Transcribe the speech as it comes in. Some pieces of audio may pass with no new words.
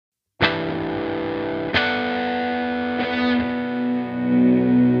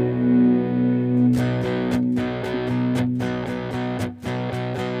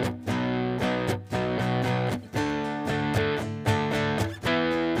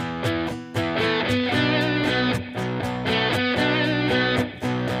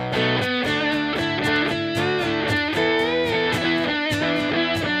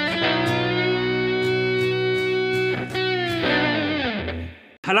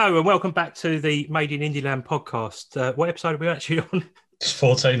Hello and welcome back to the Made in Indieland podcast. What episode are we actually on? It's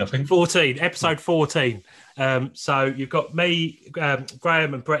 14, I think. 14, episode 14. So you've got me,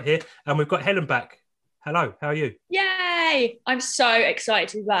 Graham and Brett here, and we've got Helen back. Hello, how are you? Yay! I'm so excited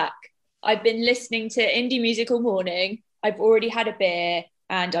to be back. I've been listening to indie music all morning. I've already had a beer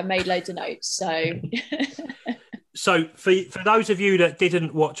and I made loads of notes. So for those of you that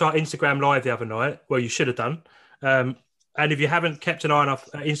didn't watch our Instagram live the other night, well, you should have done. And if you haven't kept an eye on our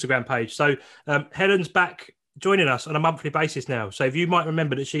Instagram page, so Helen's back joining us on a monthly basis now. So if you might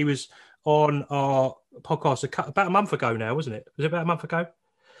remember that she was on our podcast about a month ago now, wasn't it? Was it about a month ago?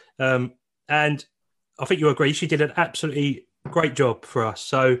 And I think you agree she did an absolutely great job for us.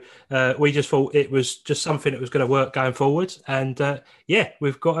 So we just thought it was just something that was going to work going forward. And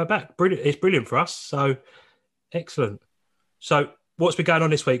we've got her back. Brilliant. It's brilliant for us. So excellent. So what's been going on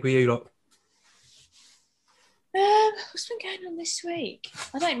this week with you lot? What's been going on this week?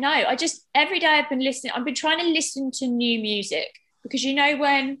 I don't know. Every day I've been listening. I've been trying to listen to new music because don't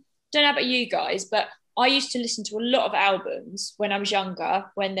know about you guys, but I used to listen to a lot of albums when I was younger,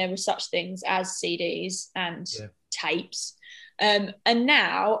 when there were such things as CDs and tapes. And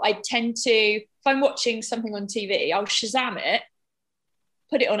now I tend to, if I'm watching something on TV, I'll Shazam it,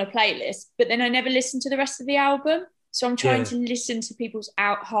 put it on a playlist, but then I never listen to the rest of the album. So I'm trying to listen to people's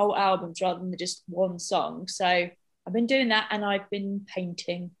whole albums rather than just one song. So I've been doing that, and I've been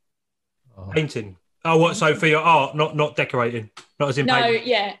painting. Painting. Oh, what? So for your art, not decorating, not as in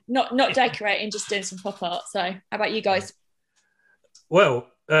painting. Not decorating, just doing some pop art. So how about you guys?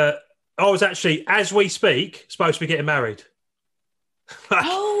 Well, I was actually, as we speak, supposed to be getting married.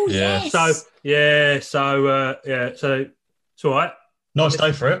 Oh yes. So it's all right. Nice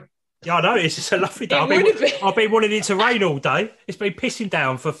day for it. Yeah, I know. It's just a lovely day. I've been wanting it to rain all day. It's been pissing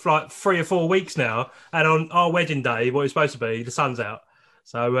down for like 3 or 4 weeks now. And on our wedding day, what it's supposed to be, the sun's out.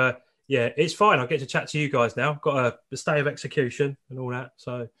 So, it's fine. I get to chat to you guys now. Got a stay of execution and all that.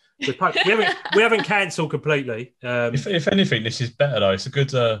 So we haven't cancelled completely. If anything, this is better though. It's a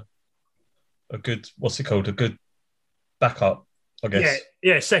good what's it called? A good backup, I guess.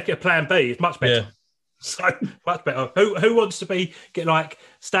 Yeah. Second plan B is much better. Yeah. So much better. Who wants to get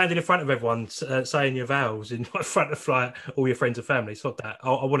standing in front of everyone saying your vows in front of all your friends and family? It's not that. I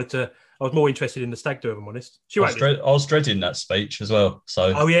was more interested in the stag do, if I'm honest. I was dreading that speech as well. So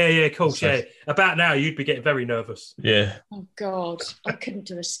of course, yeah. About now, you'd be getting very nervous. Yeah. Oh God, I couldn't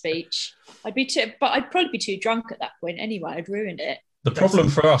do a speech. I'd probably be too drunk at that point anyway. I'd ruined it. The problem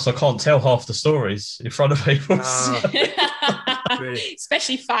for us, I can't tell half the stories in front of people. Really.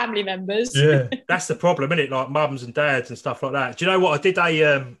 Especially family members. Yeah. That's the problem, isn't it? Like mums and dads and stuff like that. Do you know what? I did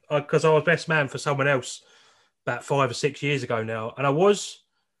because I was best man for someone else about 5 or 6 years ago now. And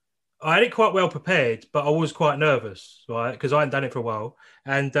I had it quite well prepared, but I was quite nervous, right? Because I hadn't done it for a while.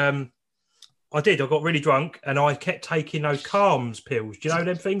 And I got really drunk and I kept taking those calms pills. Do you know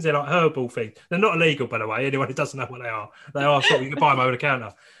them things? They're like herbal things. They're not illegal, by the way. Anyone who doesn't know what they are sort of, you can buy them over the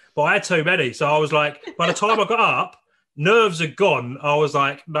counter. But I had too many. So I was like, by the time I got up, nerves are gone. I was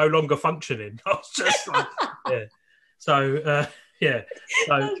like no longer functioning. I was just like, yeah. So,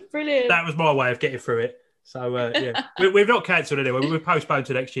 So brilliant. That was my way of getting through it. So, we've not cancelled anyway. We've postponed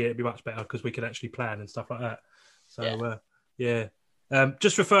to next year. It'd be much better because we can actually plan and stuff like that. So,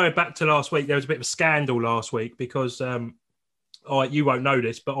 just referring back to last week, there was a bit of a scandal last week because you won't know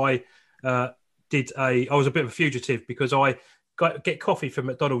this, but I was a bit of a fugitive because I get coffee from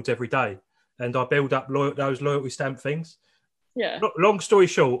McDonald's every day and I build up those loyalty stamp things. Yeah. Long story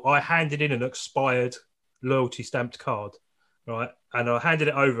short, I handed in an expired loyalty stamped card, right? And I handed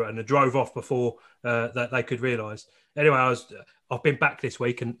it over and I drove off before that they could realise. Anyway, I've been back this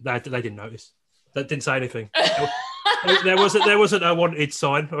week and they didn't notice. They didn't say anything. There wasn't a wanted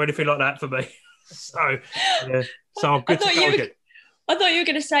sign or anything like that for me. So I'm good to go again. I thought you were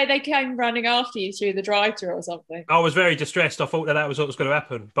going to say they came running after you through the drive-thru or something. I was very distressed. I thought that was what was going to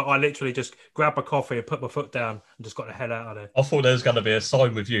happen, but I literally just grabbed my coffee and put my foot down and just got the hell out of there. I thought there was going to be a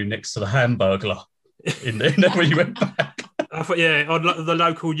sign with you next to the Hamburglar in there when you went back. I thought, on the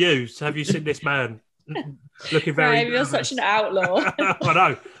local news. Have you seen this man looking very? You're such an outlaw.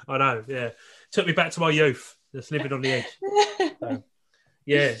 I know. Yeah, took me back to my youth. Just living on the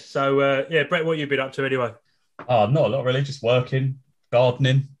edge. So, Brett, what have you been up to anyway? Oh, not a lot really. Just working,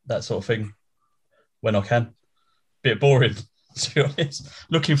 gardening, that sort of thing when I can. Bit boring, to be honest.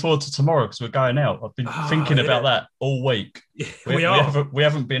 Looking forward to tomorrow because we're going out. I've been thinking about that all week. Yeah, we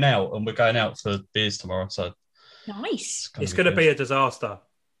haven't been out and we're going out for beers tomorrow. So nice. It's going to be a disaster.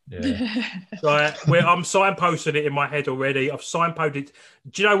 Yeah. I'm signposting it in my head already. I've signposted.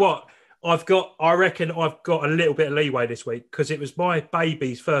 Do you know what? I reckon I've got a little bit of leeway this week because it was my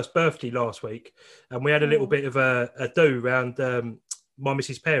baby's first birthday last week, and we had a little bit of a do round my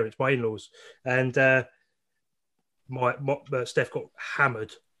missus' parents, my in-laws, and my Steph got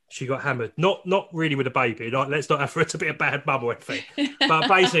hammered. She got hammered, not really with a baby. Like, let's not have her to be a bad mum or anything. But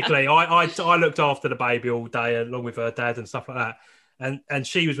basically, I looked after the baby all day along with her dad and stuff like that, and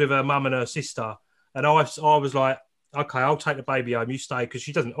she was with her mum and her sister, and I was like, okay, I'll take the baby home. You stay, because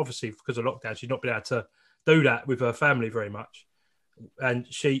she doesn't, obviously, because of lockdown, she's not been able to do that with her family very much. And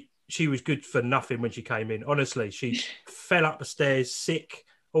she was good for nothing when she came in. Honestly, she fell up the stairs, sick,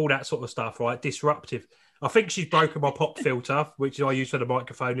 all that sort of stuff, right? Disruptive. I think she's broken my pop filter, which I use for the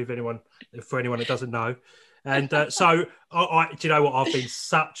microphone, for anyone that doesn't know. And so, do you know what? I've been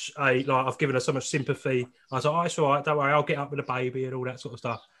I've given her so much sympathy. I was like, oh, it's all right, don't worry, I'll get up with the baby and all that sort of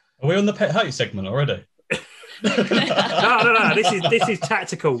stuff. Are we on the pet hate segment already? No. This is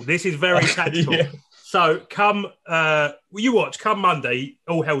tactical. This is very tactical. Yeah. So come Monday,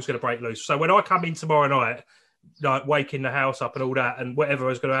 all hell's going to break loose. So when I come in tomorrow night, like waking the house up and all that, and whatever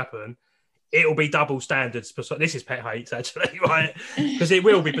is going to happen, it'll be double standards. This is pet hates actually, right? Because it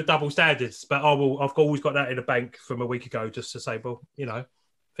will be double standards. But I've always got that in the bank from a week ago, just to say, well,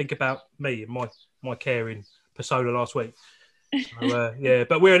 think about me and my caring persona last week. So,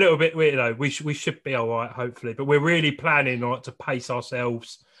 but we're a little bit, we should be all right, hopefully. But we're really planning to pace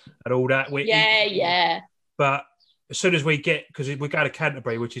ourselves and all that. Yeah. But as soon as we get, because we go to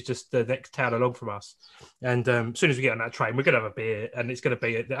Canterbury, which is just the next town along from us, and as soon as we get on that train, we're going to have a beer, and that's going to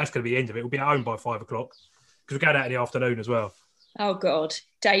be the end of it. We'll be at home by 5 o'clock because we're going out in the afternoon as well. Oh God,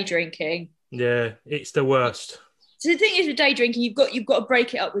 day drinking. Yeah, it's the worst. So the thing is with day drinking, you've got to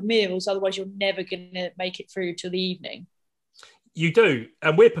break it up with meals, otherwise you're never going to make it through till the evening. You do,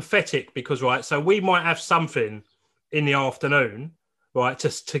 and we're pathetic because, right, so we might have something in the afternoon, right,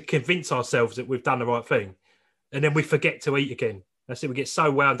 to convince ourselves that we've done the right thing, and then we forget to eat again. That's it. We get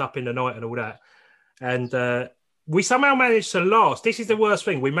so wound up in the night and all that, and we somehow manage to last. This is the worst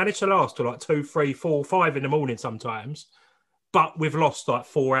thing. We manage to last till like 2, 3, 4, 5 in the morning sometimes, but we've lost like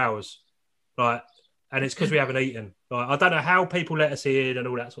 4 hours, like, and it's because we haven't eaten. Like, I don't know how people let us in and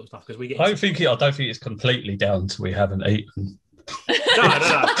all that sort of stuff because we get. I don't think it's completely down to we haven't eaten.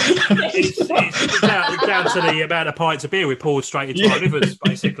 No. It's down to the amount of pints of beer we poured straight into our livers,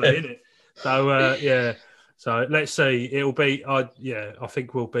 basically, isn't it? So, So let's see. It'll be, I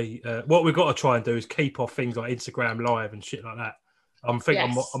think we'll be. What we've got to try and do is keep off things like Instagram Live and shit like that. I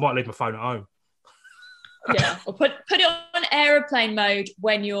might leave my phone at home. Yeah, or put it on aeroplane mode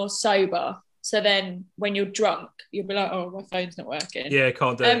when you're sober. So then when you're drunk, you'll be like, oh, my phone's not working. Yeah,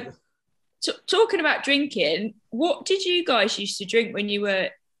 can't do it. Talking about drinking, what did you guys used to drink when you were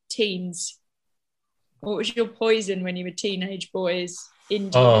teens? What was your poison when you were teenage boys?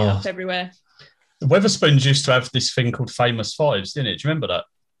 Indian up everywhere. The Weatherspoons used to have this thing called Famous Fives, didn't it? Do you remember that?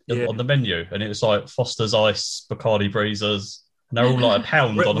 On the menu? And it was like Foster's Ice, Bacardi Breezers, and they're all like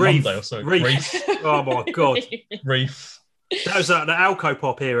 £1 on a Monday or so. Reef. Oh my God. Reef. That was like the Alco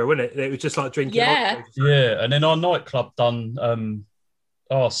Pop era, wasn't it? It was just like drinking. Yeah. Yeah. And then our nightclub done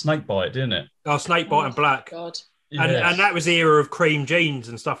Snakebite, didn't it? Oh, Snakebite and Black. God. And that was the era of cream jeans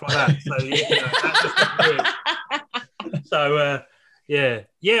and stuff like that. So,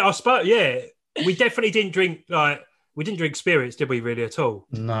 I suppose, we definitely didn't drink, we didn't drink spirits, did we, really, at all?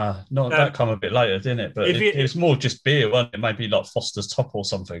 Nah, that come a bit later, didn't it? But it was more just beer, wasn't it? Maybe like Foster's Top or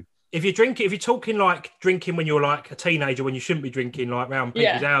something. If you're talking like drinking when you're like a teenager, when you shouldn't be drinking like round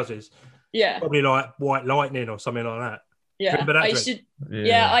people's houses, probably like White Lightning or something like that. Yeah,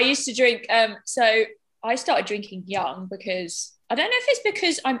 I used to drink. So I started drinking young because I don't know if it's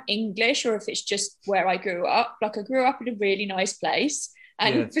because I'm English or if it's just where I grew up. Like, I grew up in a really nice place,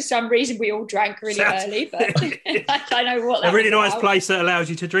 and for some reason we all drank really early. But I don't know what. A really nice place that allows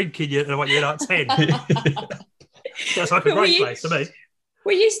you to drink when you're like 10. That's like a great place to me.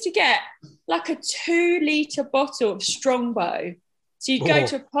 We used to get like a 2-litre bottle of Strongbow. So you'd go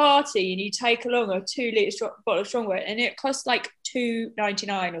to a party and you take along a 2-litre bottle of Strongbow, and it cost like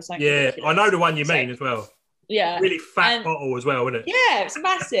 $2.99 or something. Yeah, ridiculous. I know the one you mean as well. Yeah, really fat bottle as well, isn't it? Yeah, it's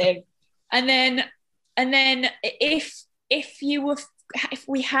massive. and then if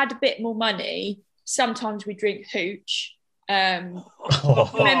we had a bit more money, sometimes we drink hooch. Do you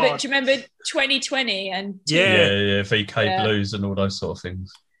remember 2020 and VK Blues and all those sort of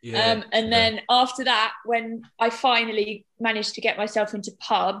things? Then after that, when I finally managed to get myself into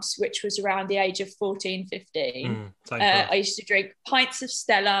pubs, which was around the age of 14, 15, I used to drink pints of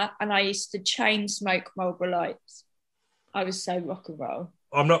Stella and I used to chain smoke Marlboro Lights. I was so rock and roll.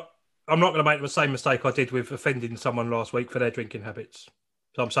 I'm not going to make the same mistake I did with offending someone last week for their drinking habits.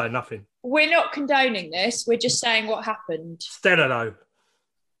 So I'm saying nothing. We're not condoning this. We're just saying what happened. Stella, though.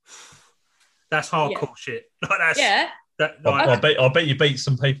 That's hardcore shit. Like, that's, yeah. I bet you beat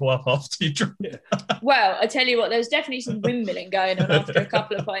some people up after you drink. Yeah. Well, I tell you what, there's definitely some windmilling going on after a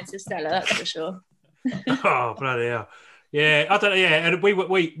couple of pints of Stella, that's for sure. Oh, bloody hell. Yeah, I don't know. Yeah, and we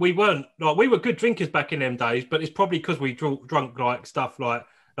weren't like, we were good drinkers back in them days, but it's probably because we drunk like stuff like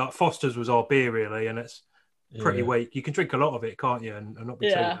Foster's was our beer really, and it's pretty weak. You can drink a lot of it, can't you, and not be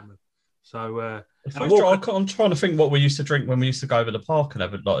too hammered. So I'm trying to think what we used to drink when we used to go over the park and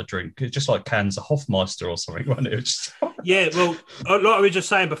have a drink. It's just like cans of Hofmeister or something, wasn't it? Yeah, well, like we were just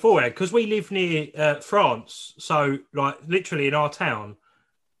saying before, because we live near France, so like literally in our town,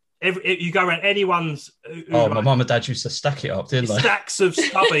 you go around anyone's. My mum and dad used to stack it up, didn't they? Stacks of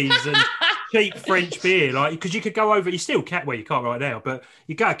stubbies and cheap French beer, like because you could go over. You still can't. Well, you can't right now, but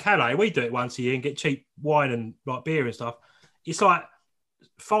you go to Calais. We do it once a year and get cheap wine and like beer and stuff. It's like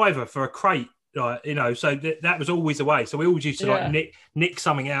 £5 for a crate, like So that was always the way. So we always used to like nick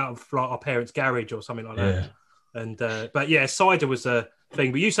something out of like our parents' garage or something like that. Yeah. And but yeah, cider was a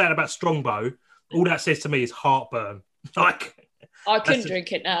thing. But you saying about Strongbow, all that says to me is heartburn. Like I couldn't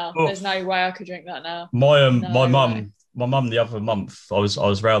drink it now. Oh. There's no way I could drink that now. My mum the other month I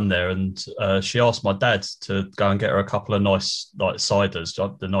was round there and she asked my dad to go and get her a couple of nice like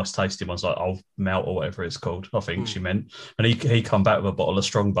ciders, the nice tasty ones like Old Malt or whatever it's called. I think she meant, and he come back with a bottle of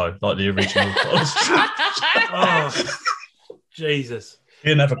Strongbow, like the original. Oh, Jesus! He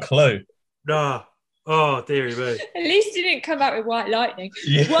didn't have a clue. Nah. Oh, dearie me. At least he didn't come out with White Lightning.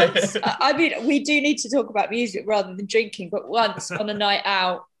 Yeah. Once, I mean, we do need to talk about music rather than drinking, but once on a night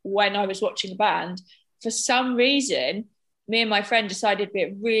out when I was watching a band, for some reason, me and my friend decided it'd be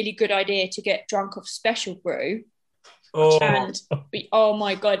a really good idea to get drunk off Special Brew. Oh. And oh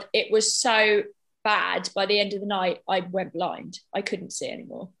my God, it was so bad. By the end of the night, I went blind. I couldn't see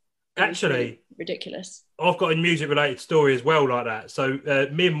anymore. Actually, really ridiculous. I've got a music-related story as well like that. So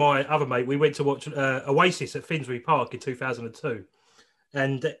me and my other mate, we went to watch Oasis at Finsbury Park in 2002.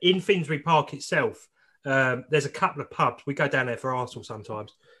 And in Finsbury Park itself, there's a couple of pubs. We go down there for Arsenal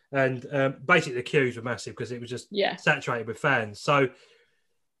sometimes. And basically the queues were massive because it was just saturated with fans. So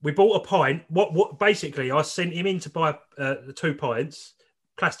we bought a pint. What basically, I sent him in to buy the 2 pints,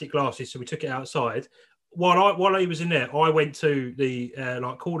 plastic glasses, so we took it outside. While he was in there, I went to the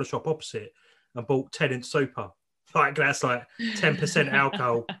like corner shop opposite and bought Tennent Super. Like that's like 10%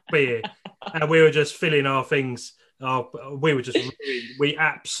 alcohol beer, and we were just filling our things. We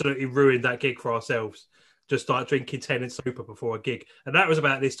absolutely ruined that gig for ourselves. Just like drinking Tennent Super before a gig, and that was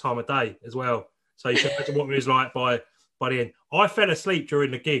about this time of day as well. So you can imagine what it was like by the end. I fell asleep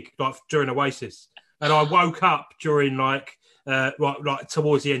during the gig, like during Oasis, and I woke up during like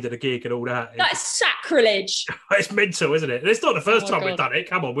towards the end of the gig and all that. That's sacrilege. It's mental, isn't it? And it's not the first time we've done it.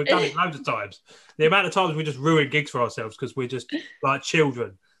 Come on, we've done it loads of times. The amount of times we just ruin gigs for ourselves because we're just like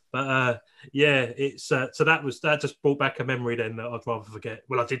children. But it's so that just brought back a memory then that I'd rather forget.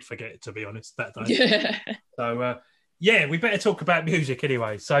 Well, I did forget it, to be honest, that day. Yeah. So we better talk about music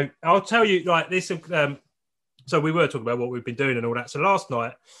anyway. So I'll tell you like this. So we were talking about what we've been doing and all that. So last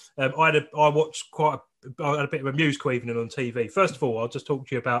night, I had a bit of a musical evening on TV. First of all, I'll just talk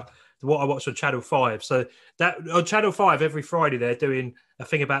to you about what I watched on Channel 5. So that on Channel 5 every Friday they're doing a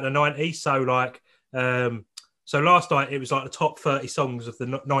thing about the 90s. So like, so last night it was like the top 30 songs of the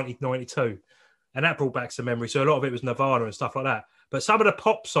 1992, and that brought back some memories. So a lot of it was Nirvana and stuff like that. But some of the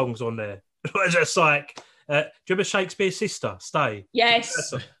pop songs on there were just like, do you remember Shakespeare's Sister, Stay?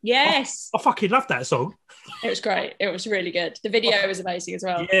 Yes. Yes. I fucking love that song. It was great. It was really good. The video was amazing as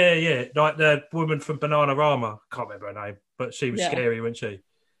well. Yeah. Like the woman from Bananarama. I can't remember her name, but she was scary, wasn't she?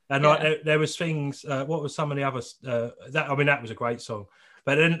 And like there was things. What was some of the others? That was a great song.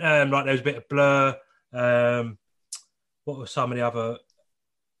 But then like there was a bit of Blur. What was some of the other?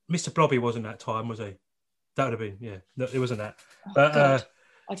 Mr. Blobby wasn't that time, was he? That would have been No, it wasn't that. Oh, but God.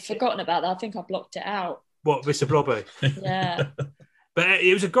 I'd forgotten about that. I think I blocked it out. What, Mr. Blobby? Yeah. But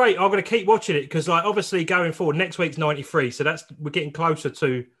it was I'm going to keep watching it because, like, obviously going forward, next week's 93, so we're getting closer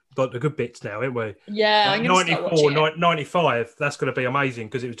to like the good bits now, aren't we? Yeah, I'm going to 94, 95. That's going to be amazing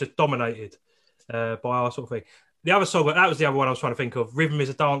because it was just dominated by our sort of thing. The other song, that was the other one I was trying to think of. Rhythm is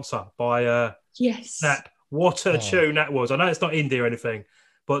a Dancer by Snap. What a tune that was! I know it's not indie or anything,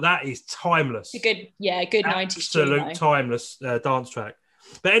 but that is timeless. A good 90s absolute timeless dance track.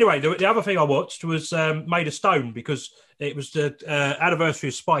 But anyway, the other thing I watched was Made of Stone because it was the anniversary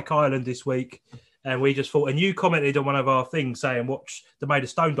of Spike Island this week, and we just thought. And you commented on one of our things saying, "Watch the Made of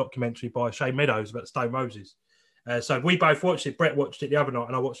Stone documentary by Shane Meadows about Stone Roses." So we both watched it. Brett watched it the other night,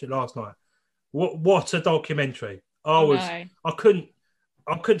 and I watched it last night. What a documentary! I couldn't.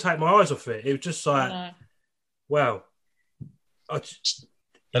 I couldn't take my eyes off it. It was just like, No. wow.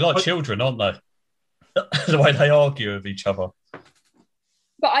 They're like children, aren't they? The way they argue with each other.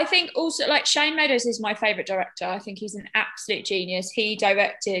 But I think also, like, Shane Meadows is my favourite director. I think he's an absolute genius. He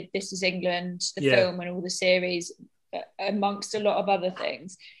directed This Is England, the film, and all the series, amongst a lot of other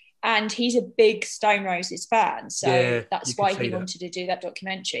things. And he's a big Stone Roses fan. So that's why he wanted to do that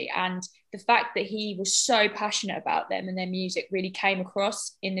documentary. And the fact that he was so passionate about them and their music really came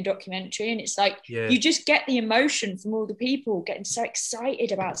across in the documentary. And it's like, you just get the emotion from all the people getting so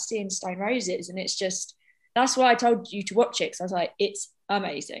excited about seeing Stone Roses. And it's just, that's why I told you to watch it, because I was like, it's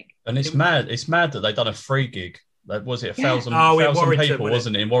amazing. And it's mad. It's mad that they done a free gig. Like, was it 1,000 people,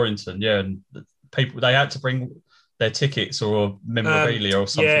 wasn't it, in Warrington? Yeah, and people, they had to bring their tickets or memorabilia or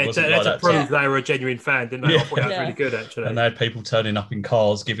something. Wasn't it, like to prove they were a genuine fan, didn't they? I thought that was really good, actually. And they had people turning up in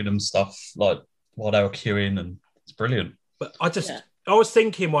cars, giving them stuff like while they were queuing, and it's brilliant. But I was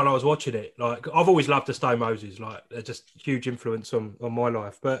thinking while I was watching it, like, I've always loved the Stone Roses, like, they're just huge influence on my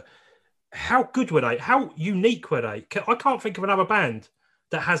life. But how good were they? How unique were they? I can't think of another band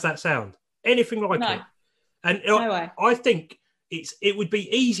that has that sound, anything like it. And I think it would be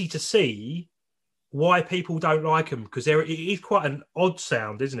easy to see why people don't like them, because it is quite an odd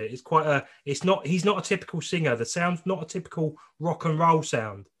sound, isn't it? He's not a typical singer. The sound's not a typical rock and roll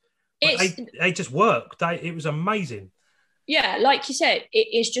sound. They just worked. It was amazing. Yeah, like you said, it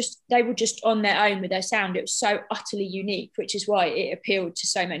is just, they were just on their own with their sound. It was so utterly unique, which is why it appealed to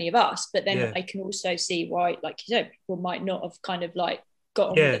so many of us. But then I can also see why, like you said, people might not have kind of like got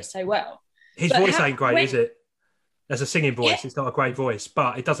on with it so well. His voice ain't great, is it? As a singing voice, it's not a great voice,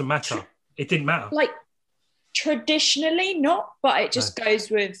 but it doesn't matter. It didn't matter. Like, traditionally not, but it just goes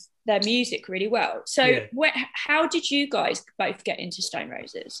with their music really well. So how did you guys both get into Stone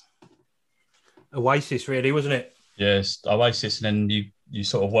Roses? Oasis, really, wasn't it? Yes, Oasis, and then you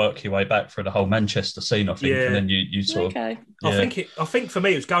sort of work your way back through the whole Manchester scene, I think, and then you sort of. I think for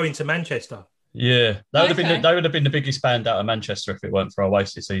me it was going to Manchester. Yeah, they would have been the biggest band out of Manchester if it weren't for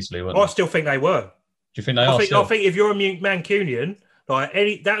Oasis easily, wouldn't I still think they were. Do you think they are? I think if you're a Mancunian,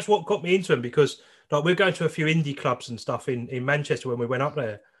 like that's what got me into them, because like we're going to a few indie clubs and stuff in Manchester when we went up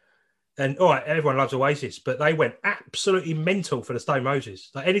there. And all right, everyone loves Oasis, but they went absolutely mental for the Stone Roses.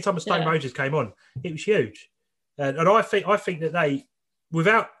 Like anytime a Stone Roses came on, it was huge. And I think that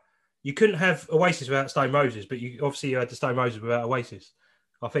you couldn't have Oasis without Stone Roses, but you had the Stone Roses without Oasis.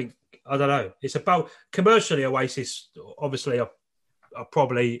 I don't know. It's about commercially, Oasis obviously are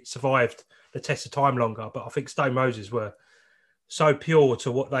probably survived the test of time longer, but I think Stone Roses were so pure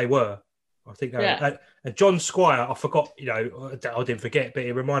to what they were. I think and John Squire, I forgot, I didn't forget, but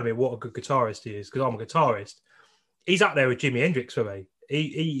it reminded me what a good guitarist he is, because I'm a guitarist. He's up there with Jimi Hendrix for me.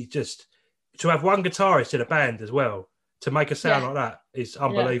 He just, to have one guitarist in a band as well, to make a sound like that is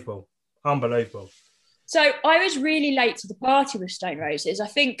unbelievable. Unbelievable. So I was really late to the party with Stone Roses, I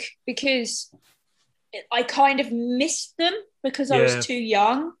think, because I kind of missed them because I was too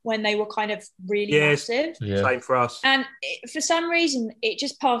young when they were kind of really massive. Yeah. Same for us. And for some reason, it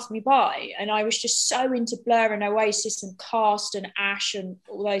just passed me by. And I was just so into Blur and Oasis and Cast and Ash and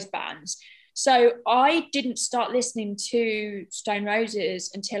all those bands. So I didn't start listening to Stone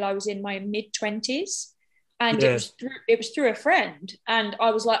Roses until I was in my mid-20s. And it was through a friend. And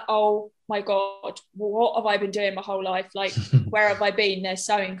I was like, oh my God, what have I been doing my whole life? Like, where have I been? They're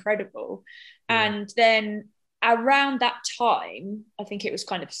so incredible. Yeah. And then around that time, I think it was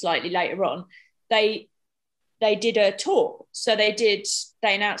kind of slightly later on, they did a tour. So they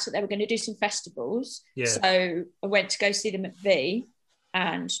announced that they were going to do some festivals. Yeah. So I went to go see them at V,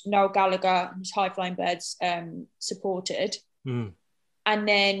 and Noel Gallagher and his High Flying Birds supported. Mm. And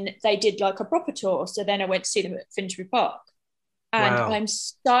then they did like a proper tour. So then I went to see them at Finsbury Park. And I'm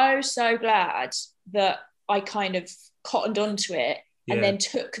so glad that I kind of cottoned onto it and then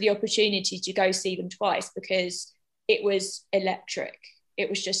took the opportunity to go see them twice, because it was electric. It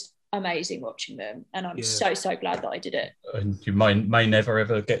was just amazing watching them. And I'm so glad that I did it. And you may never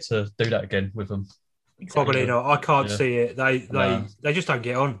ever get to do that again with them. Exactly. Probably not. I can't see it. They just don't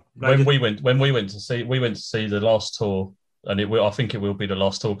get on. We went to see the last tour. And I think it will be the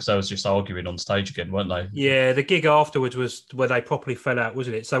last tour, because they was just arguing on stage again, weren't they? Yeah, the gig afterwards was where they properly fell out,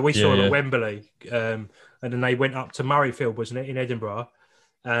 wasn't it? So we saw them at Wembley, and then they went up to Murrayfield, wasn't it, in Edinburgh,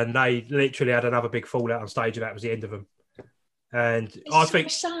 and they literally had another big fallout on stage, and that was the end of them. And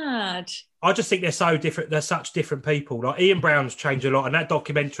it's sad. I just think they're so different. They're such different people. Like Ian Brown's changed a lot, and that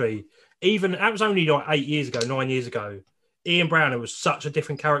documentary, even that was only like 9 years ago. Ian Brown was such a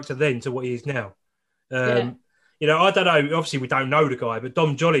different character then to what he is now. I don't know. Obviously, we don't know the guy, but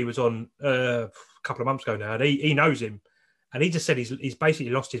Dom Jolly was on a couple of months ago now, and he knows him. And he just said he's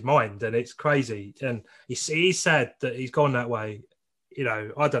basically lost his mind, and it's crazy. And he's sad that he's gone that way. You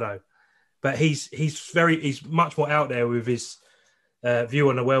know, I don't know, but he's much more out there with his view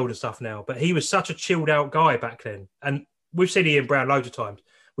on the world and stuff now. But he was such a chilled out guy back then, and we've seen Ian Brown loads of times.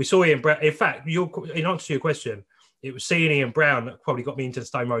 We saw Ian Brown. In fact, in answer to your question, it was seeing Ian Brown that probably got me into the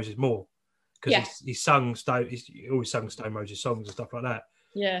Stone Roses more, because he's always sung Stone Roses songs and stuff like that.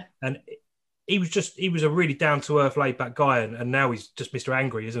 Yeah, and he was a really down to earth, laid back guy, and now he's just Mr.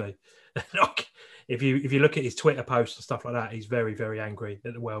 Angry, isn't he? Like, if you look at his Twitter posts and stuff like that, he's very, very angry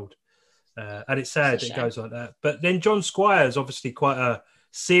at the world, and it's sad that it goes like that. But then John Squire's obviously quite a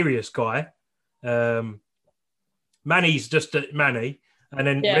serious guy. Manny's just Manny, and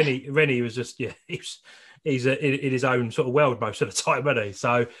then Rennie was just he's in his own sort of world most of the time, isn't he?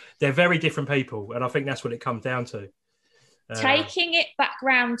 So they're very different people, and I think that's what it comes down to. Taking it back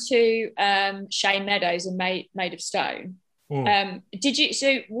round to Shane Meadows and Made of Stone. Did you?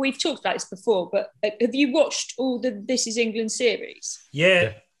 So we've talked about this before, but have you watched all the This Is England series?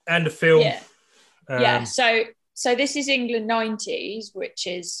 Yeah, and the film. Yeah. So This Is England 90s, which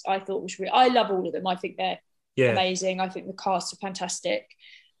is I thought was I love all of them. I think they're amazing. I think the cast are fantastic,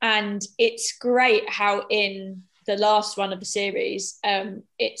 and it's great how in the last one of the series,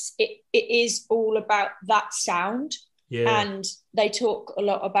 it is all about that sound. Yeah. And they talk a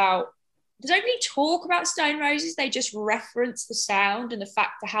lot about, they don't really talk about Stone Roses, they just reference the sound and the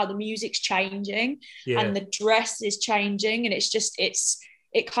fact of how the music's changing and the dress is changing. And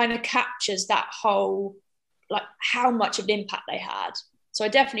it kind of captures that whole, like how much of an impact they had. So I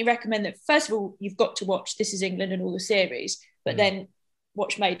definitely recommend that. First of all, you've got to watch This Is England and all the series, but then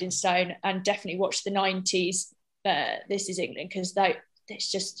watch Made in Stone, and definitely watch the 90s This Is England, because it's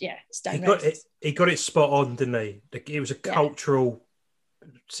just Stone Roses. He got it spot on, didn't he? It was a cultural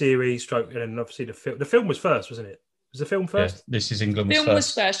series, and then obviously the film. The film was first, wasn't it? Was the film first? Yeah, This Is England. Film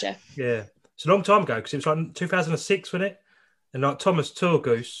was first, yeah. Yeah, it's a long time ago, because it was like 2006, wasn't it? And like Thomas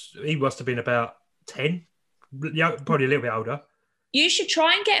Turgoose, he must have been about 10, probably a little bit older. You should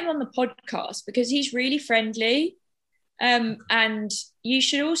try and get him on the podcast, because he's really friendly. And you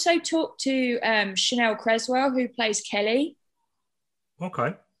should also talk to Chanel Creswell, who plays Kelly.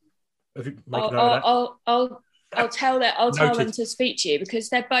 Okay. I'll tell them to speak to you, because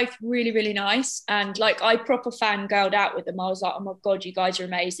they're both really, really nice. And like, I proper fangirled out with them. I was like, oh my God, you guys are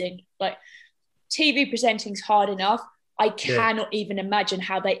amazing. Like, TV presenting's hard enough. I cannot even imagine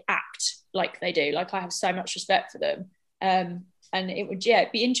how they act like they do. Like, I have so much respect for them. And it would,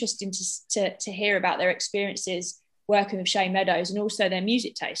 be interesting to hear about their experiences working with Shane Meadows, and also their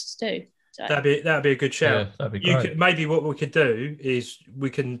music tastes too. So. That'd be a good shout. Yeah, that'd be great. Maybe what we could do is we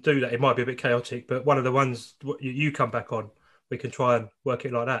can do that. It might be a bit chaotic, but one of the ones you come back on, we can try and work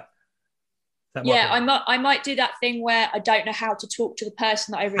it like that. I might do that thing where I don't know how to talk to the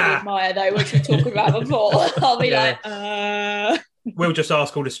person that I really admire, though, which we talked about before. I'll be We'll just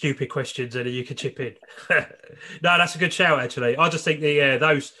ask all the stupid questions and then you can chip in. No, that's a good shout, actually. I just think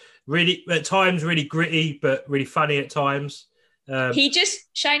those really, at times, really gritty, but really funny at times.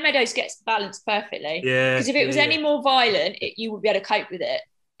 Shane Meadows gets balanced perfectly. Yeah. Because if it was any more violent, you wouldn't be able to cope with it.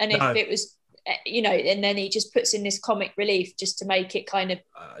 And if it was, and then he just puts in this comic relief just to make it kind of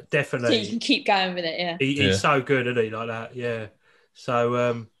definitely, so you can keep going with it. Yeah. He's so good, isn't he? Like that. Yeah.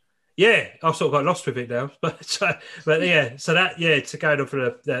 So, I've sort of got lost with it now. So that, to go on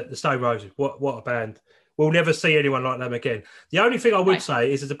for the Stone Roses, what a band. We'll never see anyone like them again. The only thing I would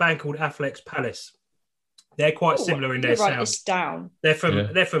say is there's a band called Affleck's Palace. They're quite similar in their sound. Write this down. They're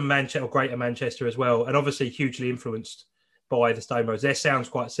from Manchester, or Greater Manchester as well, and obviously hugely influenced by the Stone Roses. Their sound's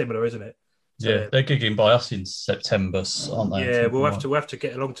quite similar, isn't it? So, they're gigging by us in September, aren't they? Yeah, we'll have to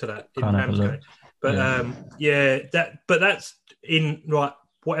get along to that in Ramsgate. But but that's in like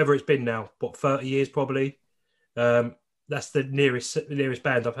whatever it's been now, 30 years probably. That's the nearest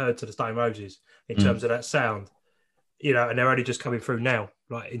band I've heard to the Stone Roses in terms of that sound. And they're only just coming through now,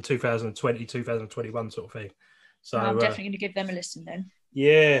 like in 2020, 2021 sort of thing. So I'm definitely going to give them a listen then.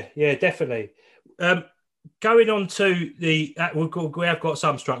 Yeah, definitely. Going on to we have got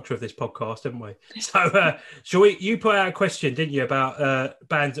some structure of this podcast, haven't we? So you put out a question, didn't you, about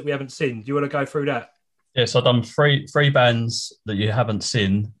bands that we haven't seen? Do you want to go through that? Yes, I've done three bands that you haven't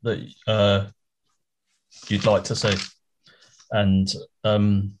seen that you'd like to see. And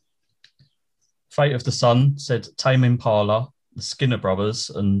Fate of the Sun said Tame Impala, the Skinner Brothers,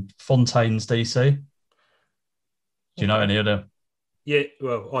 and Fontaines DC. Do you know any of them? Yeah,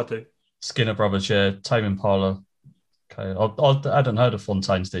 well, I do. Skinner Brothers, yeah. Tame Impala. Okay, I hadn't heard of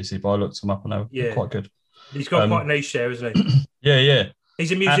Fontaines DC, but I looked them up and they were quite good. He's got quite a niche there, isn't he? Yeah.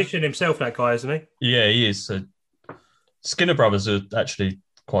 He's a musician himself, that guy, isn't he? Yeah, he is. So Skinner Brothers are actually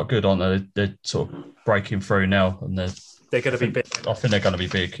quite good, aren't they? They're sort of breaking through now, and They're going to be big. I think they're going to be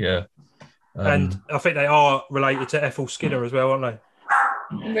big. Yeah. And I think they are related to Ethel Skinner as well, aren't they?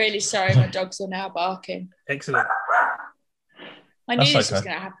 I'm really sorry, my dogs are now barking. Excellent. I knew That's this was okay.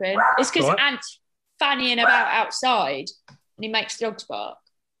 going to happen. It's because Right. Ant's fannying about outside and he makes dogs bark.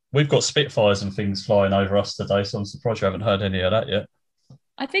 We've got Spitfires and things flying over us today, so I'm surprised you haven't heard any of that yet.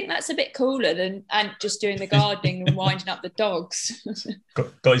 I think that's a bit cooler than Ant just doing the gardening and winding up the dogs.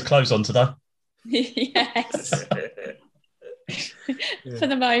 Got his clothes on today. Yes. For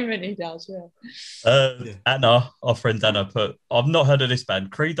the moment, he does, yeah. Anna, our friend Anna, put, I've not heard of this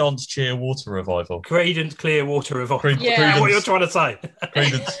band, Creedence Clear Water Revival. Creedence Clearwater Revival. Yeah. What you're trying to say?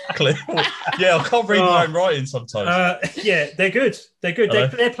 Creedence Clear Yeah, I can't read my own writing sometimes. Yeah, they're good. They're good. Are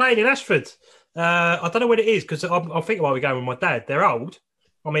They're playing in Ashford. I don't know when it is because I think while we're going with my dad. They're old.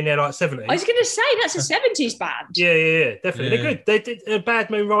 I mean, they're like 70. I was going to say, that's a 70s band. Yeah, definitely. Yeah. They're good. They did Bad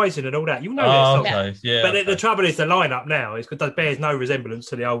Moon Rising and all that. You know Oh, their stuff. okay. Yeah. But okay. the trouble is the lineup now is because it bears no resemblance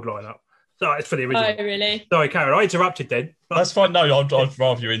to the old lineup. So it's for the original. Oh, really? Sorry, Karen, I interrupted then. That's fine. No, I'd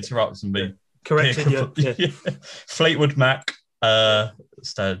rather you interrupt and be Corrected you. Yeah. Yeah. Fleetwood Mac,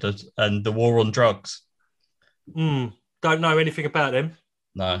 standard, and the War on Drugs. Don't know anything about them.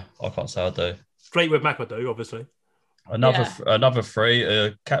 No, I can't say I do. Fleetwood Mac I do, obviously. Another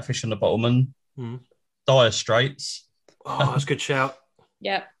three, Catfish and the Bottlemen, Dire Straits. Oh, that's a good shout.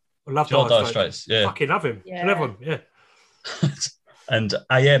 Yeah. I love Dire Dire Straits, yeah. Fucking love him. Yeah. I love him, yeah. And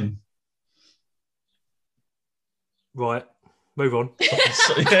AM. Right. Move on.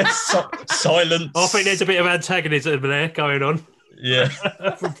 Silence. I think there's a bit of antagonism there going on Yeah.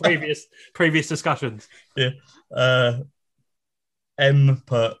 from previous discussions. Yeah. M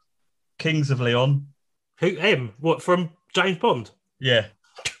put Kings of Leon. Who M? What from James Bond? Yeah.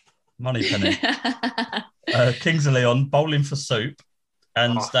 Money penny. Kings of Leon, Bowling for Soup,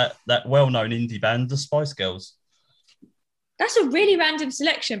 and that well-known indie band, the Spice Girls. That's a really random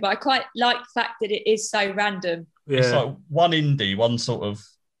selection, but I quite like the fact that it is so random. Yeah. It's like one indie, one sort of,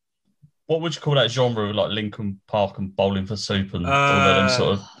 what would you call that genre of like Linkin Park and Bowling for Soup and all of them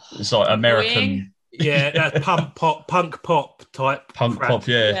sort of, it's like American. Yeah, that's punk pop type. Punk crap. pop,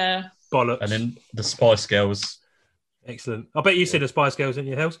 yeah. Yeah. Bollocks. And then the Spice Girls. Excellent. I bet you see the Spice Girls in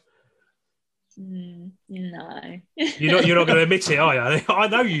your house. No. You're not going to admit it, are you? I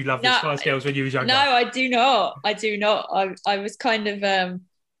know you loved the No, Spice Girls when you was younger. No, I do not. I was kind of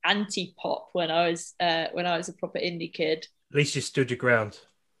anti-pop when I was a proper indie kid. At least you stood your ground.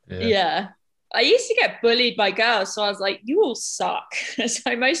 Yeah. I used to get bullied by girls, so I was like, you all suck.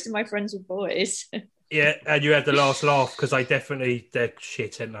 So most of my friends were boys. Yeah, and you had the last laugh because they're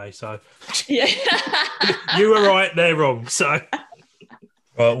shit, aren't they? So Yeah. you were right, they're wrong. So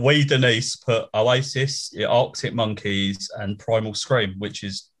We Denise put Oasis, the Arctic Monkeys, and Primal Scream,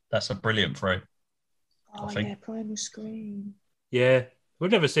 that's a brilliant three. Oh, I think. yeah, Primal Scream. yeah,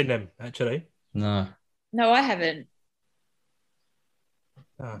 we've never seen them actually. No. No, I haven't.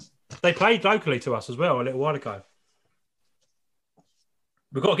 They played locally to us as well a little while ago.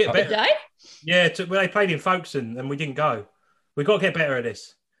 We've got to get Did better. they? Yeah, they played in Folkestone and we didn't go. We've got to get better at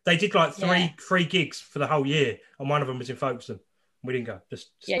this. They did like three gigs for the whole year, and one of them was in Folkestone. We didn't go.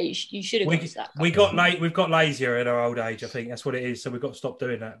 Yeah, you should have gone to that. We've got lazier at our old age. I think that's what it is. So we've got to stop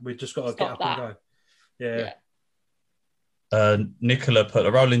doing that. We've just got to get up and go. Yeah. Nicola put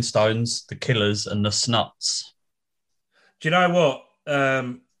the Rolling Stones, the Killers, and the Snuts. Do you know what?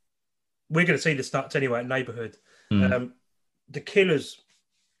 We're going to see the Snuts anyway at Neighbourhood. The Killers.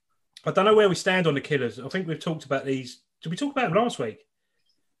 I don't know where we stand on the Killers. I think we've talked about these. Did we talk about them last week?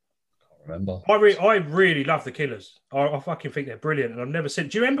 Remember. I really love the Killers. I fucking think they're brilliant, and I've never seen.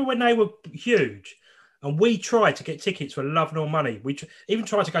 Do you remember when they were huge, and we tried to get tickets for love nor money? We even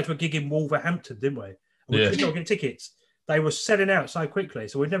tried to go to a gig in Wolverhampton, didn't we? And we could not get tickets. They were selling out so quickly.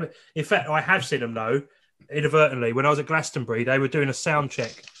 So we've never. In fact, I have seen them though, inadvertently. When I was at Glastonbury, they were doing a sound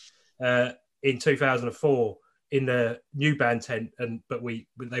check in 2004 in the new band tent, but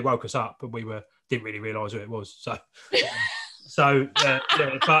they woke us up, and we didn't really realise who it was. So.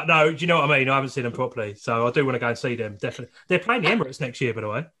 But no, do you know what I mean? I haven't seen them properly, so I do want to go and see them. Definitely, they're playing the Emirates next year, by the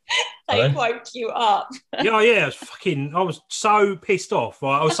way. They woke you up. Yeah. I was so pissed off.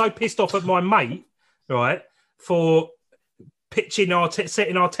 Right, I was so pissed off at my mate, right, for setting our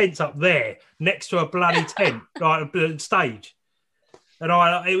tents up there next to a bloody tent, like a stage, and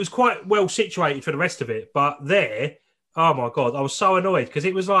it was quite well situated for the rest of it, but there, oh my god, I was so annoyed because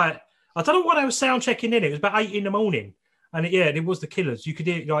it was like I don't know what they were sound checking in. It was about 8 a.m. And it was the Killers. You could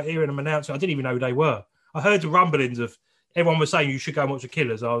hear them announcing. I didn't even know who they were. I heard the rumblings of everyone was saying you should go and watch the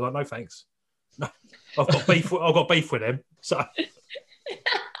Killers. I was like, no thanks. No. I've got beef. I've got beef with them. So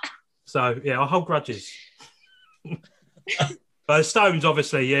yeah, I hold grudges. But Stones,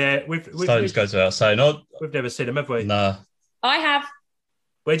 obviously, yeah. Stones goes without saying. We've never seen them, have we? Nah. I have.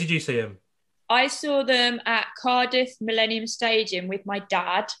 Where did you see them? I saw them at Cardiff Millennium Stadium with my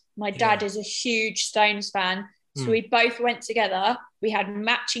dad. My dad is a huge Stones fan. So we both went together. We had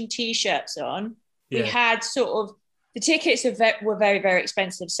matching T-shirts on. We had sort of, the tickets were very, very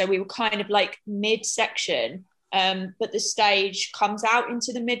expensive. So we were kind of like mid-section, but the stage comes out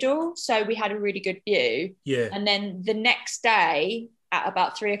into the middle. So we had a really good view. Yeah. And then the next day at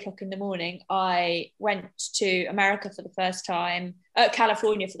about 3:00 in the morning, I went to America for the first time,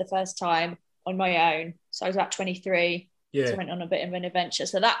 California for the first time on my own. So I was about 23. Yeah. So I went on a bit of an adventure.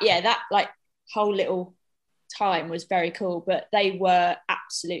 So that like whole little time was very cool, but they were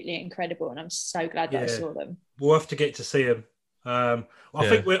absolutely incredible, and I'm so glad that I saw them. We'll have to get to see them. I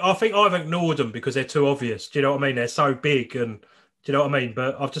think I've ignored them because they're too obvious. Do you know what I mean? They're so big, and do you know what I mean?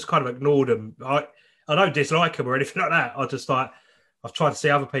 But I've just kind of ignored them. I don't dislike them or anything like that. I've tried to see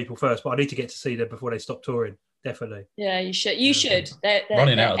other people first, but I need to get to see them before they stop touring. Definitely. Yeah, you should. You should. They're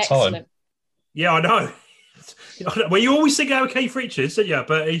running out of excellent. time. Yeah, I know. Well, you always think out Keith Richards, don't you?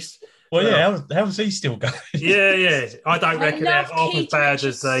 But he's. Well, yeah. How's he still going? Yeah. I don't reckon they're half as bad Richards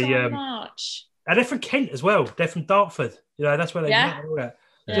as they. So much. And they're from Kent as well. They're from Dartford. You know, that's where they get all that.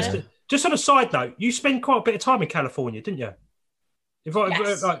 Just on a side note, you spent quite a bit of time in California, didn't you?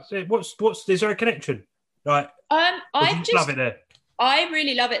 Is there a connection? Right. I just love it there. I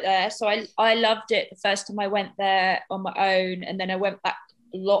really love it there. So I loved it the first time I went there on my own, and then I went back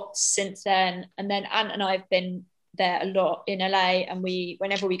lots since then. And then Ant and I have been there a lot in LA, and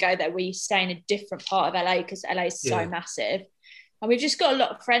whenever we go there, we stay in a different part of LA because LA is so massive. And we've just got a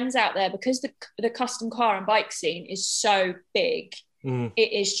lot of friends out there because the custom car and bike scene is so big.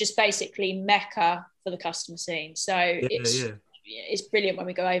 It is just basically Mecca for the custom scene. So it's brilliant when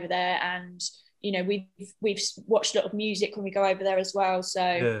we go over there, and you know we've watched a lot of music when we go over there as well.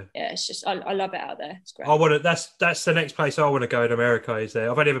 So it's just I love it out there. It's great. That's the next place I want to go in America is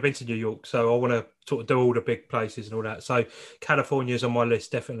there. I've only ever been to New York, so I want to sort of do all the big places and all that. So California's on my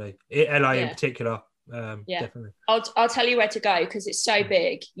list definitely. LA in particular. Definitely. I'll tell you where to go because it's so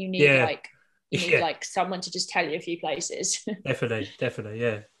big. You need like someone to just tell you a few places. Definitely.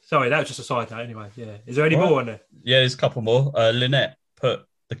 Yeah. Sorry, that was just a side note anyway. Yeah. Is there any more on there? Yeah, there's a couple more. Lynette put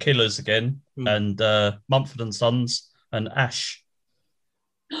The Killers again and Mumford & Sons and Ash.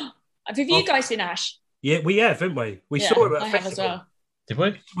 Have you guys seen Ash? Yeah, we have, haven't we? We saw him at a festival. As well. Did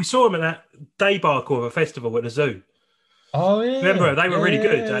we? We saw him at that day bark of a festival at the zoo. Oh yeah, remember they were really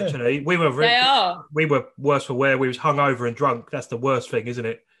good actually. We were worse for wear. We was hungover and drunk. That's the worst thing, isn't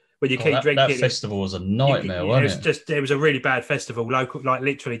it? When you keep drinking. That festival was a nightmare, wasn't it? It was a really bad festival, local, like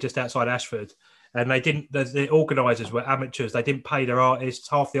literally just outside Ashford. And they didn't. The organisers were amateurs. They didn't pay their artists.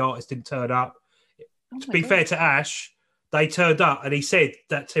 Half the artists didn't turn up. To be fair to Ash, they turned up, and he said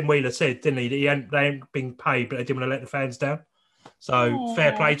that Tim Wheeler said, didn't he? That they ain't been paid, but they didn't want to let the fans down. So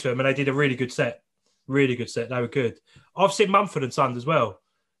fair play to them, and they did a really good set. Really good set. They were good. I've seen Mumford & Sons as well.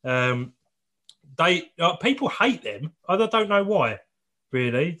 People hate them. I don't know why.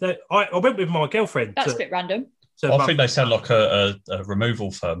 Really, I went with my girlfriend. That's a bit random. I think they sound like a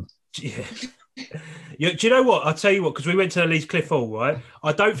removal firm. Yeah. Do you know what? I'll tell you what, because we went to Leeds Cliff Hall, right?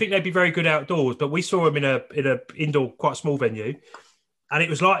 I don't think they'd be very good outdoors, but we saw them in a indoor, quite small venue, and it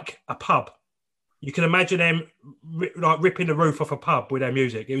was like a pub. You can imagine them ripping the roof off a pub with their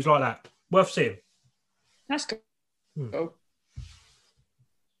music. It was like that. Worth seeing. That's good. Cool.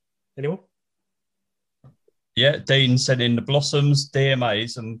 Anyone? Yeah, Dean sent in the Blossoms,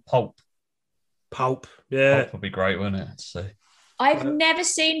 DMAs, and Pulp. Pulp, yeah. Pulp would be great, wouldn't it? So. I've never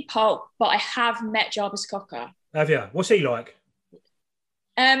seen Pulp, but I have met Jarvis Cocker. Have you? What's he like?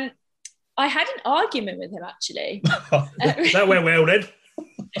 I had an argument with him actually. That went well then.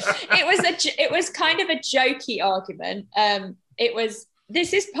 It was kind of a jokey argument.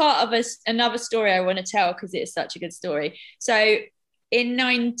 This is part of another story I want to tell because it's such a good story. So in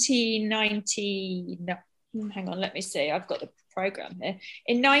 1990, hang on, let me see. I've got the program here.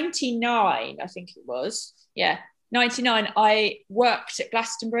 In 99, I think it was. Yeah, 99, I worked at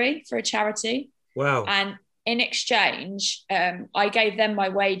Glastonbury for a charity. Wow. And in exchange, I gave them my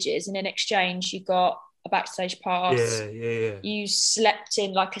wages. And in exchange, you got a backstage pass. Yeah. You slept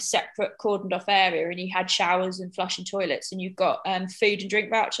in like a separate cordoned off area and you had showers and flushing toilets and you got food and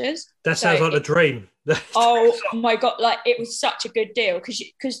drink vouchers. That sounds like a dream. Oh my God. Like it was such a good deal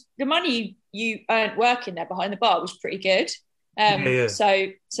because the money you earned working there behind the bar was pretty good.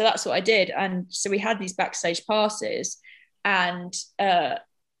 So that's what I did. And so we had these backstage passes and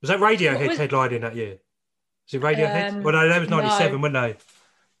was that Radiohead headlining that year? Was it Radiohead? Well, no, that was 97, no. weren't they?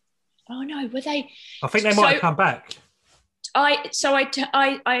 Oh no, were they? I think they might have come back. I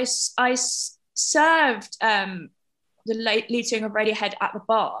served the lead singer of Radiohead at the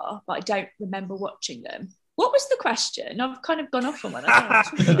bar, but I don't remember watching them. What was the question? I've kind of gone off on one. I don't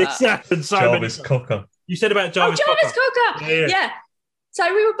know what I'm It's happened so Jarvis many. Cocker. You said about Jarvis Cocker. Yeah. Yeah.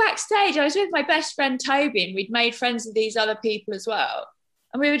 So we were backstage. I was with my best friend Toby, and we'd made friends with these other people as well.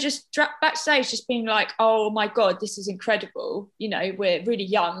 And we were just backstage, just being like, "Oh my god, this is incredible!" You know, we're really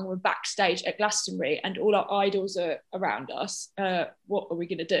young. We're backstage at Glastonbury, and all our idols are around us. What are we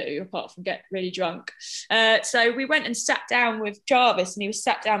going to do apart from get really drunk? So we went and sat down with Jarvis, and he was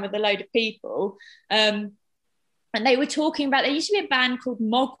sat down with a load of people. And they were talking about, there used to be a band called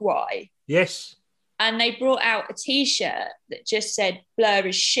Mogwai. Yes. And they brought out a T-shirt that just said "Blur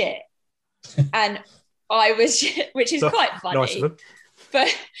is shit," and I was, which is quite funny. Nice of them. But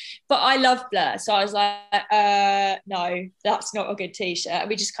I love Blur, so I was like, no, that's not a good T-shirt. And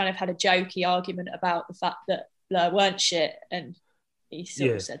we just kind of had a jokey argument about the fact that Blur weren't shit, and he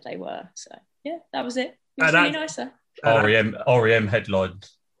sort of said they were. So yeah, that was it. It was really nice though. REM headlined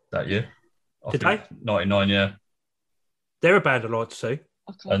that year. Did they? 99, yeah. They're a band I'd like to see.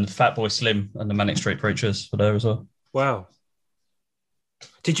 Okay. And Fatboy Slim and the Manic Street Preachers were there as well. Wow.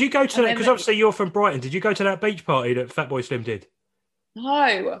 Did you go to that? Because obviously you're from Brighton. Did you go to that beach party that Fatboy Slim did?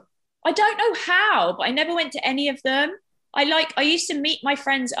 No, I don't know how, but I never went to any of them. I used to meet my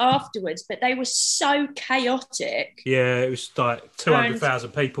friends afterwards, but they were so chaotic. Yeah, it was like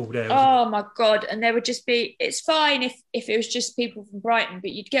 200,000 people there. Oh my god! And there would just be. It's fine if it was just people from Brighton,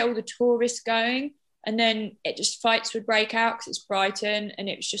 but you'd get all the tourists going, and then fights would break out because it's Brighton, and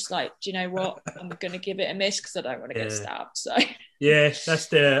it was just like, do you know what? I'm going to give it a miss because I don't want to get stabbed. So yeah,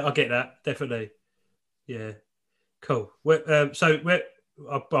 I get that, definitely. Yeah, cool.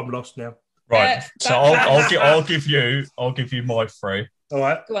 I'm lost now. Right, so I'll give you my three. All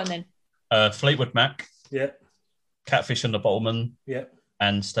right, go on then. Fleetwood Mac. Yeah. Catfish and the Bottlemen. Yeah.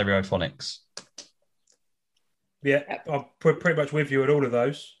 And Stereophonics. Yeah, I'm pretty much with you on all of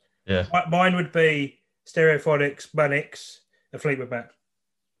those. Yeah. Mine would be Stereophonics, Manics, and Fleetwood Mac.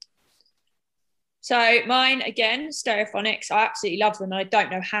 So mine, again, Stereophonics. I absolutely love them, and I don't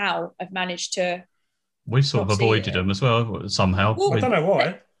know how I've managed to... We sort of avoided them as well, somehow. Well, I don't know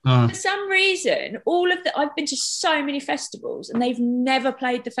why. For some reason, I've been to so many festivals, and they've never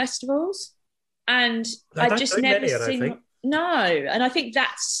played the festivals. And I've just never seen... No, and I think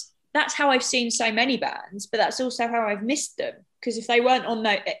that's how I've seen so many bands, but that's also how I've missed them, because if they weren't on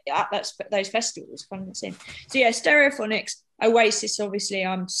those festivals, I haven't seen. So yeah, Stereophonics, Oasis, obviously,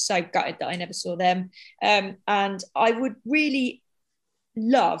 I'm so gutted that I never saw them. And I would really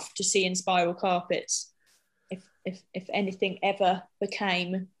love to see In Spiral Carpets if anything ever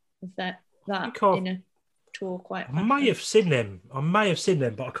became that in a tour. Quite. I may have seen them,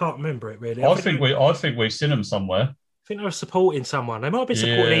 but I can't remember it really. I think we've seen them somewhere. I think they were supporting someone. They might have been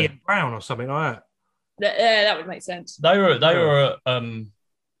supporting Ian Brown or something like that. That would make sense. They were at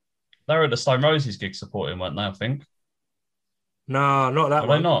the Stone Roses gig supporting, weren't they? I think. No, not that one.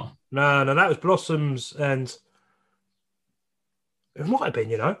 Were they not? No, that was Blossoms, and it might have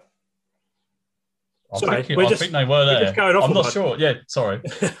been, I think they were there. I'm not sure. Yeah, sorry.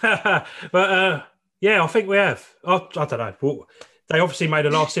 But yeah, I think we have. I don't know. Well, they obviously made a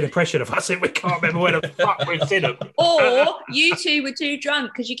lasting impression of us, and we can't remember where the fuck we've seen them. Or you two were too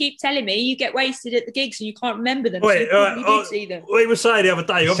drunk, because you keep telling me you get wasted at the gigs and you can't remember them. Wait, so you did see them. We were saying the other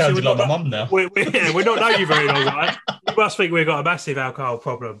day, obviously we're like my mum now. We're not knowing you very long, right? You must think we've got a massive alcohol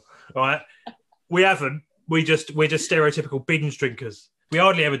problem, right? We haven't. We're just stereotypical binge drinkers. We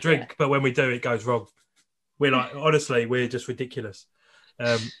hardly ever drink, but when we do, it goes wrong. We're like, honestly, we're just ridiculous.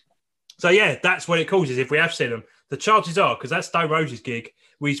 So yeah, that's what it causes. If we have seen them, the chances are, because that's Stone Roses gig,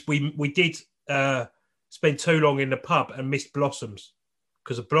 we did spend too long in the pub and missed Blossoms,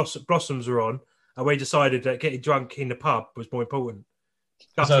 because the Blossoms were on, and we decided that getting drunk in the pub was more important.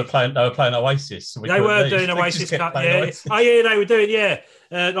 They were playing Oasis. So they were doing Oasis. Oasis. Oh yeah, they were doing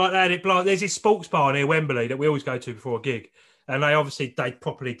like that. There's this sports bar near Wembley that we always go to before a gig. And they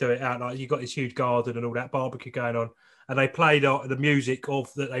properly do it out. Like, you've got this huge garden and all that barbecue going on. And they play the music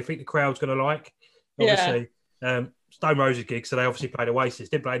that they think the crowd's going to like. Obviously, Stone Roses gig. So they obviously played Oasis.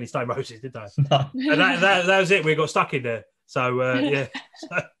 Didn't play any Stone Roses, did they? No. And that was it. We got stuck in there. So,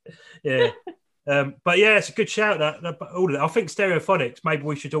 yeah. But yeah, it's a good shout. That all of that. I think Stereophonics, maybe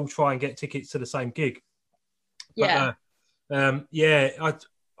we should all try and get tickets to the same gig. Yeah. But,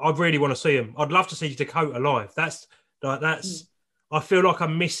 I really want to see them. I'd love to see Dakota live. I feel like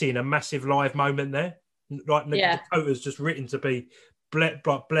I'm missing a massive live moment there. Like Dakota's just written to be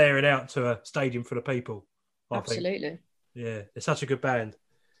blaring out to a stadium full of people. I think. Absolutely. Yeah, it's such a good band.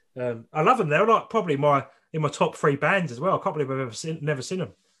 I love them. They're like probably in my top 3 bands as well. I can't believe I've never seen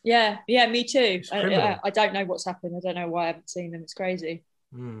them. Yeah, me too. criminal. I don't know what's happened. I don't know why I haven't seen them. It's crazy.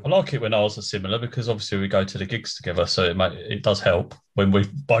 I like it when ours are similar because obviously we go to the gigs together, so it does help when we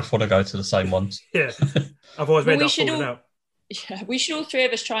both want to go to the same ones. Yeah, otherwise we end we up should falling all- out. Yeah, we should all 3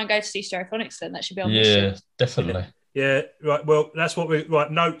 of us try and go to see Stereophonics then. That should be on this Yeah, year. definitely. Yeah, right. Well, that's what we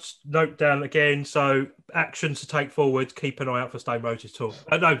note down again. So actions to take forward. Keep an eye out for Stone Roses tour.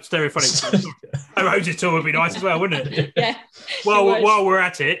 No, Stereophonics. Stone Roses tour would be nice as well, wouldn't it? Yeah. While we're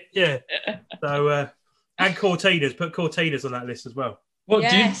at it, yeah. So and Cortinas. Put Cortinas on that list as well. Well,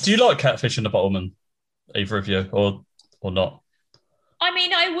 Yes. do you like Catfish and the Bottlemen, either of you, or not? I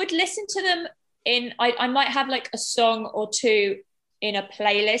mean, I would listen to them I might have like a song or 2 in a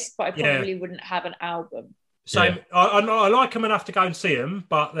playlist, but I probably wouldn't have an album. Same. Yeah. I like them enough to go and see them,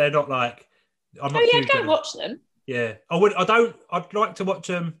 but they're not like. I'm not. Go and watch them. Yeah, I would. I'd like to watch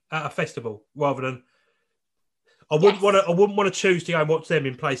them at a festival rather than. I wouldn't want to choose to go and watch them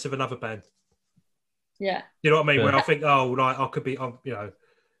in place of another band. Yeah. You know what I mean? Yeah. Where I think, I could be. I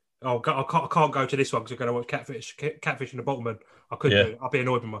can't go to this one because I'm going to watch Catfish and the Bottlemen. I couldn't do it. I'd be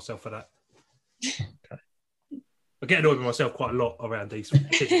annoyed with myself for that. I get annoyed with myself quite a lot around these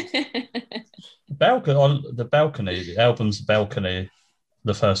decisions. The Balcony, the album's Balcony,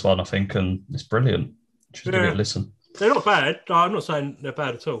 the first one, I think, and it's brilliant. Just give it a listen. They're not bad. I'm not saying they're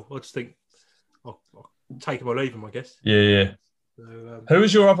bad at all. I just think I'll take them or leave them, I guess. Yeah. So, Who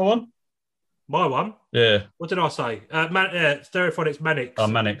was your other one? my one? Yeah. What did I say? Stereophonics Manics.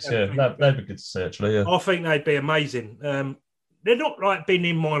 Manics, yeah. That'd be good to see, actually, yeah. I think they'd be amazing. They're not like been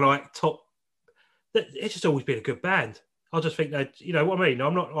in my like top. It's just always been a good band. I just think that, you know what I mean?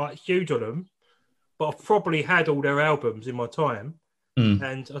 I'm not like huge on them, but I've probably had all their albums in my time.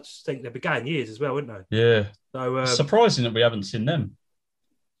 And I just think they've been going years as well, wouldn't they? Yeah. So It's surprising that we haven't seen them.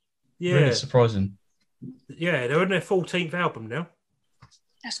 yeah, Really surprising. yeah, they're on their 14th album now.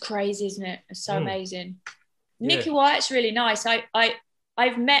 That's crazy, isn't it? It's so amazing. Yeah. Nicky White's really nice.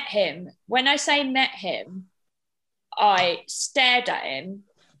 I've met him. When I say met him, I stared at him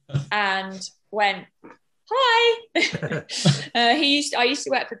and went, "Hi." I used to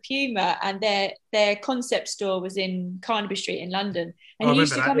work for Puma, and their concept store was in Carnaby Street in London. And he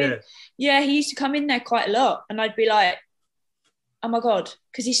used to come in. Yeah, he used to come in there quite a lot, and I'd be like, "Oh my god,"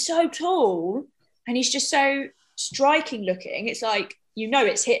 because he's so tall and he's just so striking looking. It's like, you know,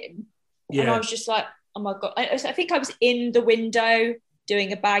 it's him. Yeah. And I was just like, "Oh my god!" I think I was in the window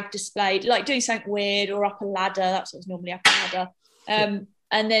doing a bag display, like doing something weird, or up a ladder. That's what was normally up a ladder.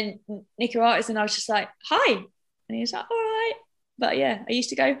 And then Nicky White, and I was just like, "Hi," and he was like, "All right." But yeah, I used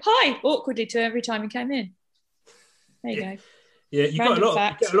to go "hi" awkwardly to every time he came in. There you go. Yeah, you got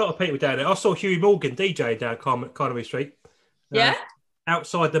a lot of people down there. I saw Huey Morgan DJ down Carnaby Street. Yeah.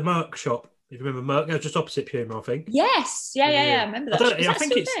 Outside the Merc shop. If you remember Merc, it was just opposite Puma, I think. Yes. Yeah. I remember that. I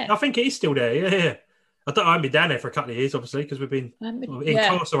think it is still there. Yeah. I haven't been down there for a couple of years, obviously, because we've been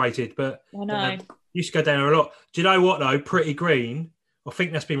incarcerated. But I know. Used to go down there a lot. Do you know what though? Pretty Green. I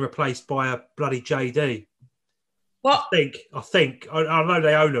think that's been replaced by a bloody JD. What? I think. I know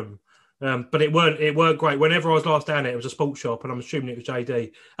they own them, but it weren't great. Whenever I was last down there, it was a sports shop, and I'm assuming it was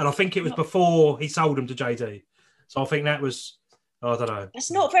JD. And I think it was before he sold them to JD. So I think that was, I don't know.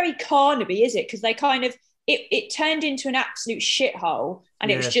 That's not very Carnaby, is it? Because they kind of it turned into an absolute shithole,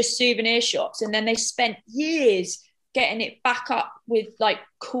 and it was just souvenir shops. And then they spent years getting it back up with like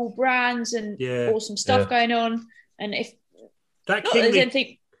cool brands and awesome stuff going on. And if that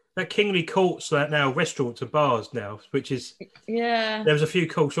Kingly Court's that now restaurants and bars now, which is there was a few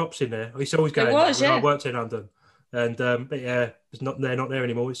cool shops in there. I used to always go when I worked in London, and but it's not there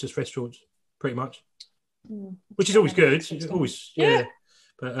anymore. It's just restaurants, pretty much, which is always good. It's always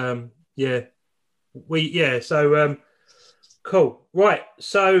but So cool, right?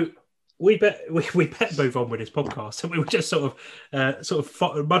 So we better move on with this podcast, and we were just sort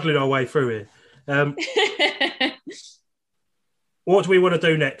of muddling our way through here. What do we want to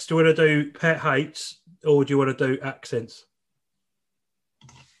do next? Do we want to do pet hates, or do you want to do accents?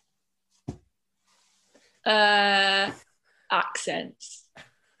 Accents.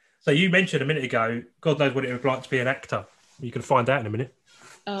 So you mentioned a minute ago, God knows what it would be like to be an actor. You can find out in a minute.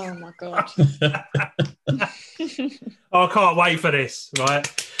 Oh my god! I can't wait for this. Right.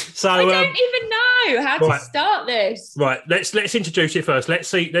 So I don't even know how to start this. Right. Let's introduce it first.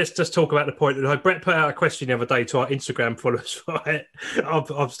 Let's just talk about the point. Brett put out a question the other day to our Instagram followers. Right.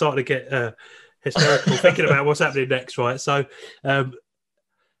 I'm starting to get hysterical thinking about what's happening next. Right. So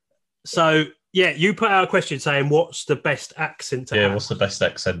you put out a question saying, "What's the best accent to have?" What's the best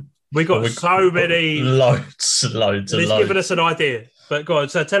accent? We got so many. Loads. It's given us an idea. But go on.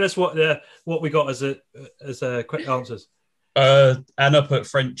 So tell us what we got as quick answers. Anna put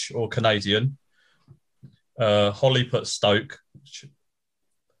French or Canadian. Holly put Stoke.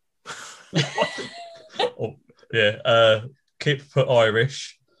 Oh, yeah. Kip put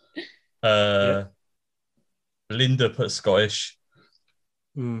Irish. Linda put Scottish.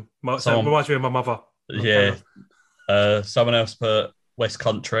 So it reminds me of my mother. Yeah. Someone else put West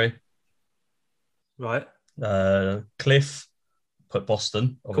Country. Right. Cliff put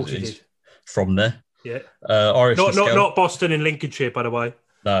Boston. Of course he did. From there. Yeah. Irish. Not Boston in Lincolnshire, by the way.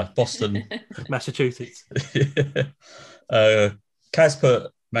 No, Boston. Massachusetts. Kaz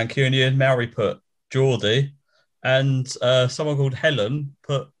put Mancunian. Maori put Geordie. And someone called Helen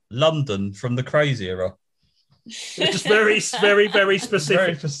put London from the Crazy era. It's just very, very, very specific.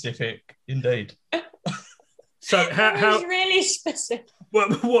 Very specific, indeed. So how really specific?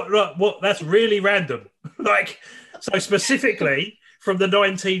 What? That's really random. Like, so specifically from the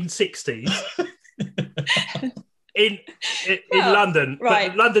 1960s in London. Right.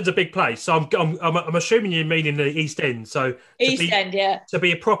 But London's a big place, so I'm assuming you mean in the East End. So End, yeah. To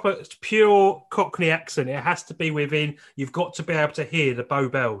be a proper pure Cockney accent, it has to be within. You've got to be able to hear the Bow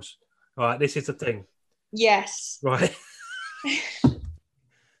Bells. All right, this is the thing. Yes. Right.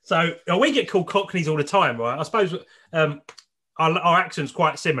 So we get called Cockneys all the time, right? I suppose our accent's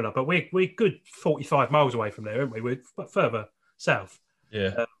quite similar, but we're good 45 miles away from there, aren't we? We're further south.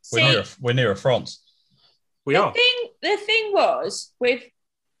 Yeah, we're nearer France. We are. The thing was with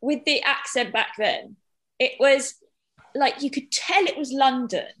the accent back then, it was like you could tell it was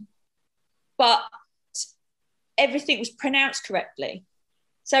London, but everything was pronounced correctly.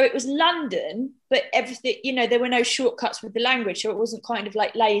 So it was London, but everything, there were no shortcuts with the language. So it wasn't kind of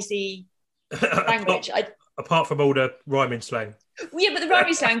like lazy language. Apart from all the rhyming slang. Yeah, but the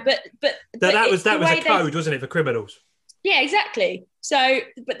rhyming slang, but that was a code, wasn't it, for criminals? Yeah, exactly. So,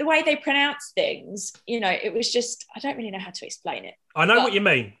 but the way they pronounce things, it was just, I don't really know how to explain it. I know what you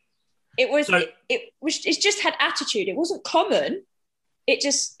mean. It just had attitude. It wasn't common. It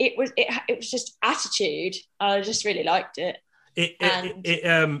was just attitude. I just really liked it. It's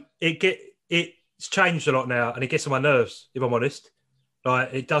changed a lot now, and it gets on my nerves, if I'm honest.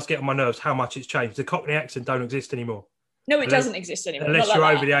 Like, it does get on my nerves how much it's changed. The Cockney accent don't exist anymore. No, it doesn't exist anymore. Unless you're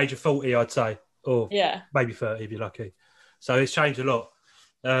over the age of 40, I'd say. Or maybe 30 if you're lucky. So it's changed a lot.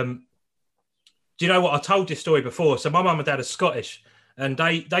 Do you know what? I told this story before. So my mum and dad are Scottish, and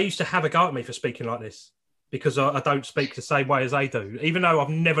they used to have a go at me for speaking like this because I don't speak the same way as they do. Even though I've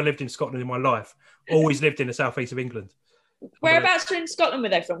never lived in Scotland in my life, always lived in the southeast of England. Whereabouts in Scotland were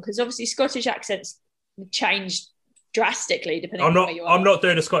they from? Because obviously Scottish accents changed drastically depending on where you are. I'm not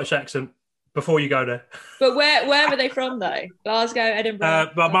doing a Scottish accent before you go there. But where were they from though? Glasgow,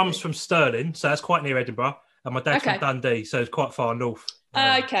 Edinburgh? My mum's from Stirling, so that's quite near Edinburgh, and my dad's from Dundee, so it's quite far north.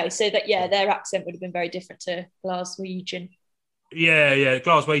 Okay, so their accent would have been very different to Glaswegian. Yeah,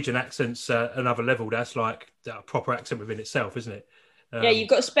 Glaswegian accent's another level. That's like a proper accent within itself, isn't it? You've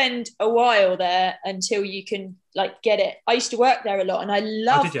got to spend a while there until you can get it. I used to work there a lot and I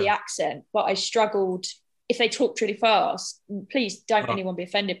loved the accent, but I struggled if they talked really fast. Please don't anyone be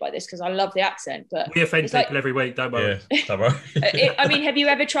offended by this because I love the accent. But we offend people every week, don't worry. Yeah, don't worry. I mean, have you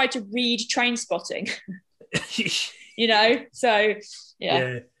ever tried to read Train Spotting? So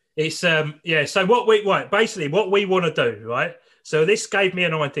yeah. It's So what we what we want to do, right? So this gave me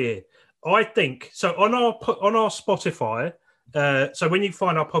an idea. I think so on our Spotify. So when you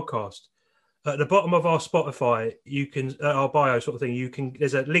find our podcast, at the bottom of our Spotify, you can our bio sort of thing.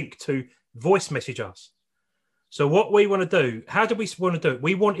 There's a link to voice message us. So what we want to do, how do we want to do it?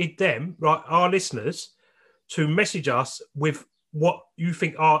 We wanted them, right, our listeners, to message us with what you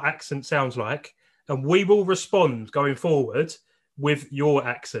think our accent sounds like, and we will respond going forward with your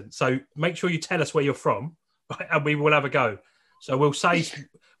accent. So make sure you tell us where you're from, right, and we will have a go. So we'll say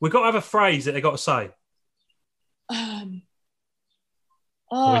we've got to have a phrase that they got to say. We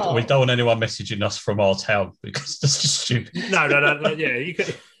don't want anyone messaging us from our town because that's just stupid. No. Yeah, you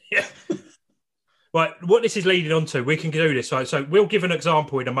could. Yeah. Right. What this is leading on to, we can do this. Right. So we'll give an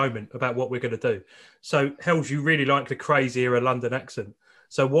example in a moment about what we're going to do. So, Hells, you really like the crazy era London accent.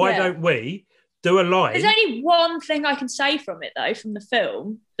 So why don't we do a line? There's only one thing I can say from it, though, from the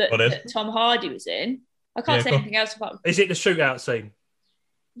film that Tom Hardy was in. I can't say anything else about it. Is it the shootout scene?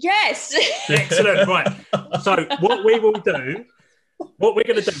 Yes. Excellent. Right. So what we will do. What we're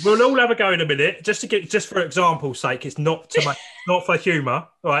going to do, we'll all have a go in a minute, just for example's sake. It's not not for humour,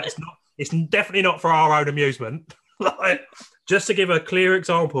 right? It's definitely not for our own amusement. Just to give a clear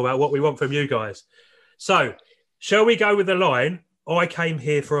example about what we want from you guys. So, shall we go with the line? I came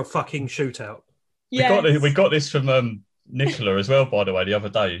here for a fucking shootout. Yes. We got this from Nicola as well, by the way, the other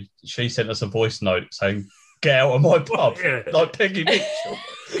day. She sent us a voice note saying, "Get out of my pub," Yeah. like Peggy Mitchell.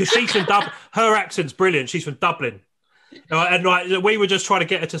 Because she's from Dublin. Her accent's brilliant. She's from Dublin. And like we were just trying to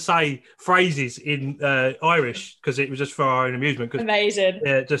get her to say phrases in Irish because it was just for our own amusement. Amazing.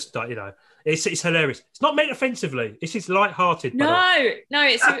 Yeah, just it's hilarious. It's not meant offensively. It's just light-hearted. No,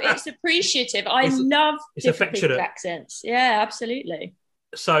 it's appreciative. I love it's different affectionate people's accents. Yeah, absolutely.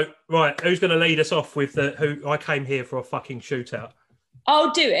 So, right, who's going to lead us off with who I came here for a fucking shootout?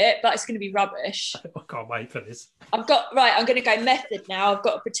 I'll do it, but it's going to be rubbish. I can't wait for this. I'm going to go method now. I've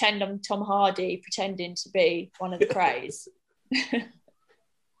got to pretend I'm Tom Hardy, pretending to be one of the Krays.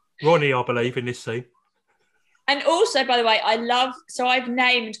 Ronnie, I believe, in this scene. And also, by the way, I've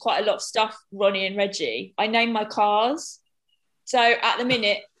named quite a lot of stuff, Ronnie and Reggie. I named my cars. So at the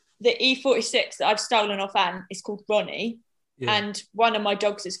minute, the E46 that I've stolen off Anne is called Ronnie. Yeah. And one of my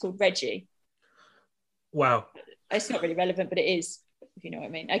dogs is called Reggie. Wow. It's not really relevant, but it is, if you know what I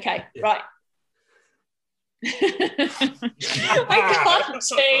mean. Okay, yeah. Right. I can't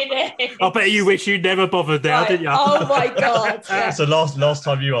do this. I bet you wish you'd never bothered now, didn't you? Oh my God. Yeah. It's the last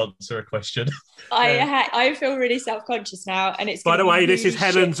time you answer a question. I feel really self-conscious now. And it's. By the way, this is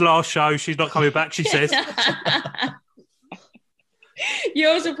Helen's last show. She's not coming back, she says.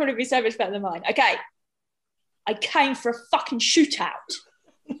 Yours will probably be so much better than mine. Okay. I came for a fucking shootout.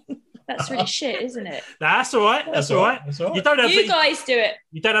 That's really shit, isn't it? That's all right. That's all right. You guys do it.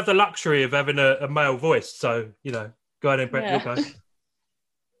 You don't have the luxury of having a male voice, so go ahead and Brett. Yeah.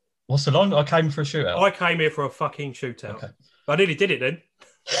 What's the line? I came for a shootout. I came here for a fucking shootout. Okay. I nearly did it then.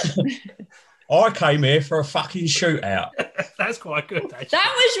 I came here for a fucking shootout. That's quite good, actually.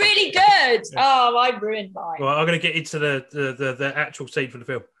 That was really good. Oh, I ruined mine. Well, I'm going to get into the actual scene for the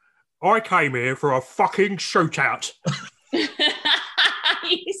film. I came here for a fucking shootout. You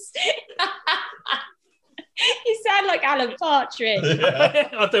sound like Alan Partridge. Yeah.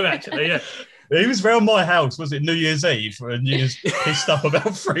 I do actually, yeah. He was round my house, was it New Year's Eve? And he was pissed up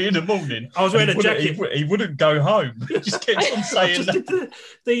about 3 a.m. I was wearing a jacket. He wouldn't go home. He just kept on saying that.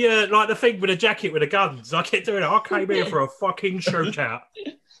 The thing with a jacket with the guns. I kept doing it. I came here for a fucking shootout.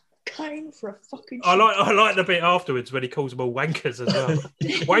 Came for a fucking shootout. I like the bit afterwards when he calls them all wankers as well.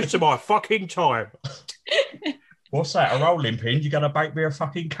 Wasting my fucking time. What's that? A rolling pin? You going to bake me a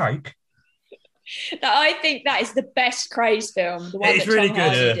fucking cake? I think that is the best Krays film. The one it's that really Tom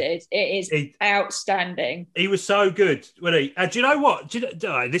good. Hardy did. It is outstanding. He was so good, wasn't he? Do you know what?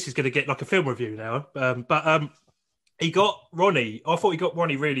 This is going to get like a film review now. But he got Ronnie. I thought he got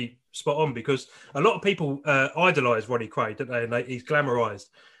Ronnie really spot on because a lot of people idolise Ronnie Kray, don't they? And he's glamorised.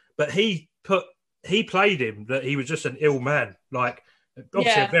 But he played him that he was just an ill man, like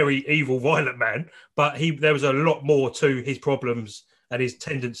obviously a very evil, violent man. But there was a lot more to his problems and his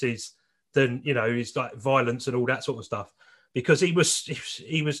tendencies than his like violence and all that sort of stuff, because he was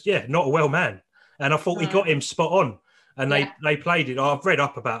not a well man, and I thought he got him spot on, and they played it. I've read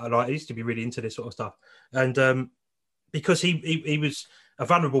up about it. I used to be really into this sort of stuff, and because he was a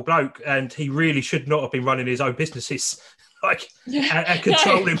vulnerable bloke, and he really should not have been running his own businesses and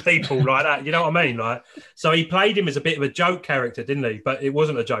controlling people like that. You know what I mean? Like, so he played him as a bit of a joke character, didn't he? But it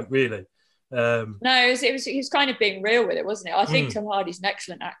wasn't a joke really. No, he was kind of being real with it, wasn't it? I think Tom Hardy's an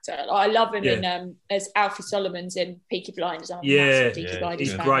excellent actor. I love him in as Alfie Solomons in Peaky Blinders.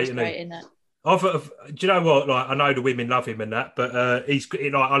 He's great in that. Do you know what? Like, I know the women love him and that, but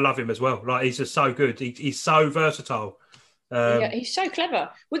I love him as well. Like, he's just so good. He's so versatile. He's so clever.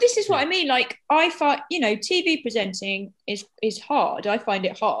 Well, this is what I mean. Like, I find TV presenting is hard. I find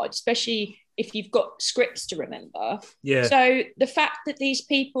it hard, especially if you've got scripts to remember. Yeah. So the fact that these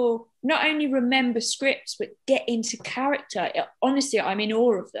people not only remember scripts but get into character, honestly, I'm in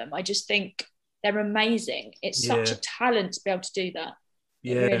awe of them. I just think they're amazing. It's such a talent to be able to do that.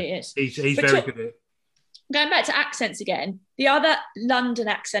 Yeah, it really is. He's very good at it. Going back to accents again, the other London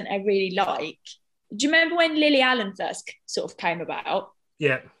accent I really like. Do you remember when Lily Allen first sort of came about?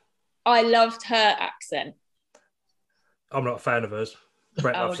 Yeah. I loved her accent. I'm not a fan of hers.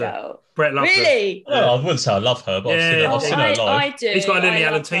 Brett loves her. Brett loves her. Really? Well, I wouldn't say I love her, but I've seen her live. I do. He's got a Lily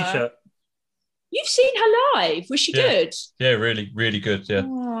Allen t-shirt. You've seen her live? Was she good? Yeah, really, really good, yeah.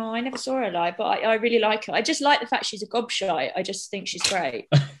 Oh, I never saw her live, but I really like her. I just like the fact she's a gobshite. I just think she's great.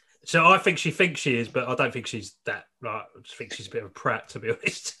 So I think she thinks she is, but I don't think she's that. Like, I just think she's a bit of a prat, to be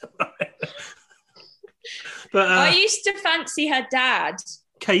honest. But I used to fancy her dad.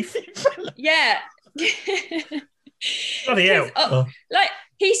 Keith? Yeah. Bloody hell. Like,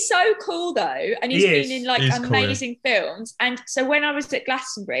 he's so cool though, and he's been in like amazing films. And so when I was at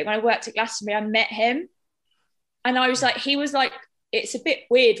Glastonbury, when I worked at Glastonbury, I met him, and I was like, he was like it's a bit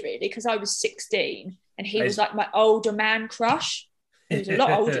weird, really, because I was 16 and he was like my older man crush. He was a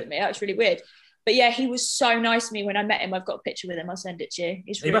lot older than me. That was really weird. But yeah, he was so nice to me when I met him. I've got a picture with him. I'll send it to you.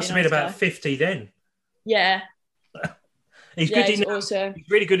 He's really he must have nice been about guy. 50 then. Yeah. He's Yeah, good. he's awesome. He's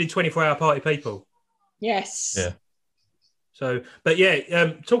really good in 24-hour party people. Yes. Yeah. So, but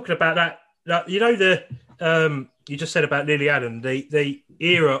yeah, talking about that, you know, you just said about Lily Allen, the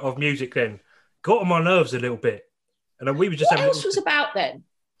era of music then got on my nerves a little bit. And we were just what else was about then?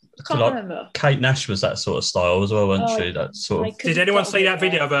 I can't remember. Kate Nash was that sort of style as well, wasn't she? That sort of. Did anyone see that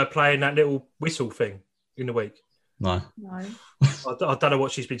video of her playing that little whistle thing in the week? No. I don't know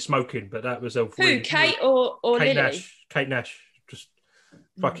what she's been smoking, but that was Who, Kate or Kate Lily? Kate Nash. Just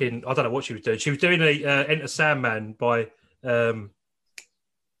fucking, I don't know what she was doing. She was doing a Enter Sandman by Metallica.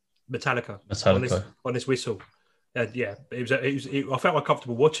 On this whistle. Yeah, it was. I felt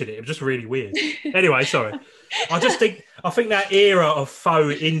uncomfortable watching it. It was just really weird. Anyway, sorry. I think that era of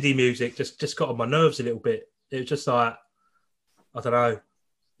faux indie music just got on my nerves a little bit. It was just like, I don't know.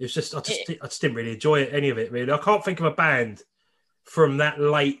 It was just I just didn't really enjoy any of it. Really, I can't think of a band from that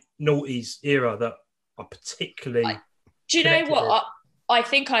late noughties era that I particularly. Do you know what? I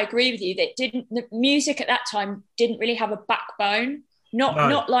think I agree with you. That the music at that time didn't really have a backbone.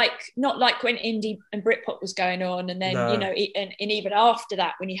 Not like when indie and Britpop was going on, and then you know, and even after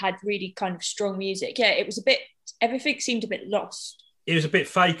that, when you had really kind of strong music, yeah, it was a bit. Everything seemed a bit lost. It was a bit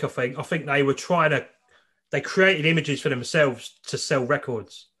fake. I think they were they created images for themselves to sell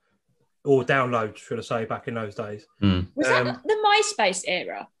records or downloads, should I say, back in those days. Was that the MySpace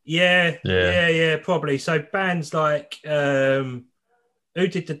era? Yeah, probably. So bands like. Who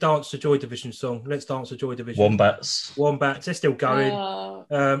did the Dance to Joy Division song? Let's Dance to Joy Division. Wombats. They're still going. I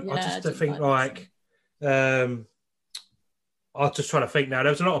just think I'm just trying to think now.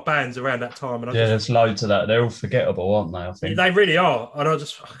 There was a lot of bands around that time. And there's loads of that. They're all forgettable, aren't they? I think they really are. And I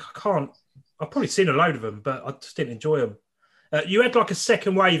can't. I've probably seen a load of them, but I just didn't enjoy them. You had like a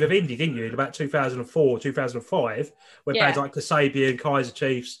second wave of indie, didn't you? In about 2004, 2005, where bands like Kasabian, Kaiser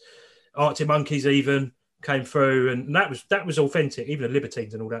Chiefs, Arctic Monkeys even came through, and that was authentic. Even the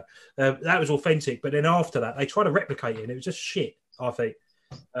Libertines and all that was authentic. But then after that, they tried to replicate it, and it was just shit. I think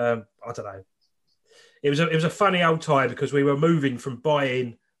I don't know. It was a funny old time because we were moving from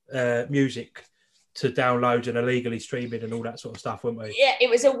buying music to download and illegally streaming and all that sort of stuff, weren't we? Yeah, it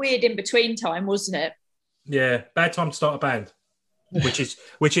was a weird in between time, wasn't it? Yeah, bad time to start a band, which is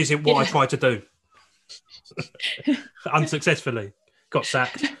what I tried to do unsuccessfully. Got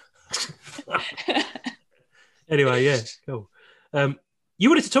sacked. Anyway, yeah, cool. You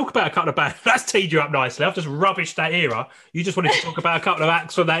wanted to talk about a couple of bands. That's teed you up nicely. I've just rubbished that era. You just wanted to talk about a couple of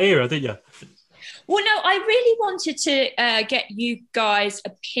acts from that era, didn't you? Well, no, I really wanted to get you guys'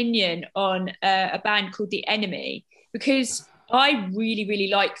 opinion on a band called The Enemy, because I really, really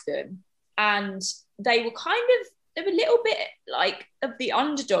like them. And they were a little bit like of the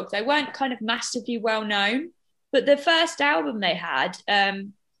underdog. They weren't kind of massively well known. But the first album they had,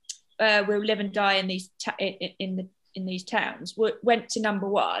 We'll Live and Die in these Towns, went to number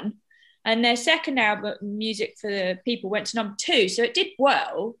 1, and their second album, Music for the People, went to number 2. So it did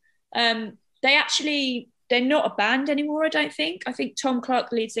well. They're not a band anymore, I don't think. I think Tom Clark,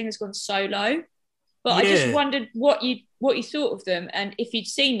 the lead singer, has gone solo. But I just wondered what you thought of them and if you'd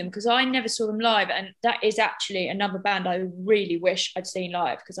seen them, because I never saw them live, and that is actually another band I really wish I'd seen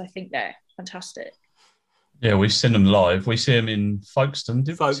live, because I think they're fantastic. Yeah, we've seen them live. We see them in Folkestone.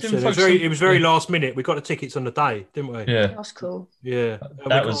 It was very last minute. We got the tickets on the day, didn't we? Yeah, that's cool. Yeah,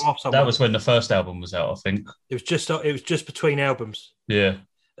 that was when the first album was out, I think. It was just between albums. Yeah,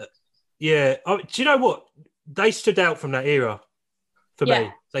 yeah. Do you know what? They stood out from that era for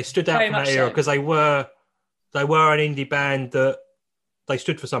me. They stood out from that era because they were an indie band that they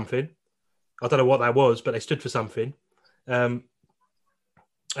stood for something. I don't know what that was, but they stood for something.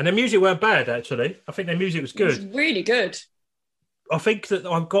 And their music weren't bad, actually. I think their music was good. It was really good. I think that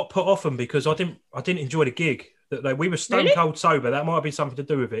I got put off them because I didn't enjoy the gig. That we were stone cold sober. That might have been something to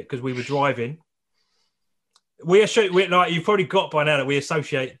do with it because we were driving. We're like you've probably got by now that we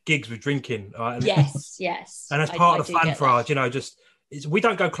associate gigs with drinking. Right? Yes. And that's part of the fun for us, we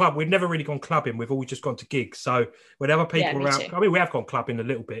don't go club. We've never really gone clubbing. We've always just gone to gigs. So when other people are out, I mean, we have gone clubbing a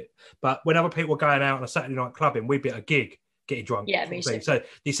little bit, but when other people are going out on a Saturday night clubbing, we'd be at a gig getting drunk. Yeah, me too. So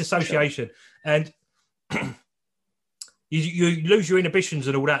this association, and you lose your inhibitions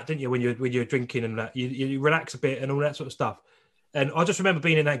and all that, didn't you? When you're drinking and that, you relax a bit and all that sort of stuff. And I just remember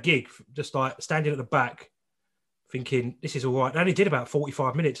being in that gig, just like standing at the back, thinking this is all right. They only did about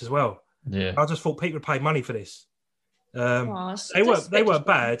 45 minutes as well. Yeah, I just thought people would pay money for this. They weren't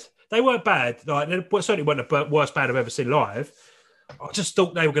bad. They weren't bad. Like they certainly weren't the worst band I've ever seen live. I just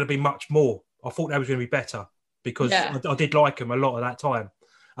thought they were going to be much more. I thought they was going to be better because I did like them a lot at that time,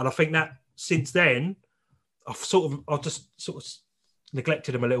 and I think that since then, I've just sort of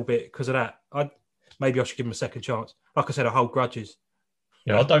neglected them a little bit because of that. Maybe I should give them a second chance. Like I said, I hold grudges.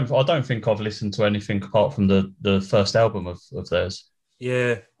 Yeah, I don't think I've listened to anything apart from the first album of theirs.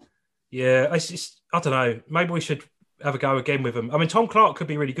 Yeah. It's I don't know. Maybe we should have a go again with them. I mean, Tom Clark could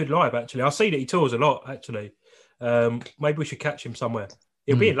be really good live. Actually, I see that he tours a lot. Actually, maybe we should catch him somewhere.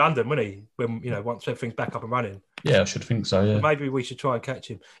 He'll be in London, won't he? When once everything's back up and running. Yeah, I should think so. Yeah, maybe we should try and catch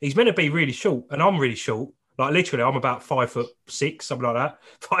him. He's meant to be really short, and I'm really short. Like literally, I'm about 5'6", something like that.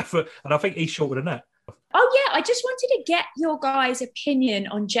 5 foot, and I think he's shorter than that. Oh yeah, I just wanted to get your guys' opinion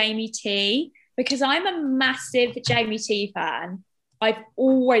on Jamie T because I'm a massive Jamie T fan. I've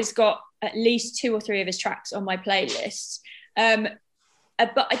always got at least 2 or 3 of his tracks on my playlists, but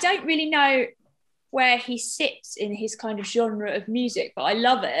I don't really know where he sits in his kind of genre of music. But I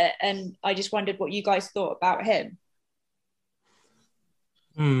love it, and I just wondered what you guys thought about him.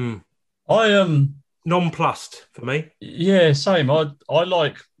 I nonplussed for me. Yeah, same. I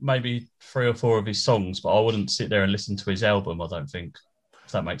like maybe 3 or 4 of his songs, but I wouldn't sit there and listen to his album. I don't think,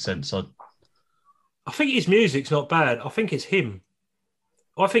 if that makes sense. I think his music's not bad. I think it's him.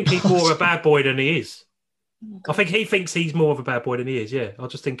 I think he's more of a bad boy than he is. I think he thinks he's more of a bad boy than he is. Yeah, I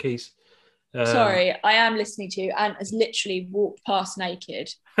just think he's. Sorry, I am listening to you. Ant has literally walked past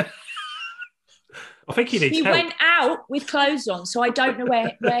naked. I think he needs help. He went out with clothes on, so I don't know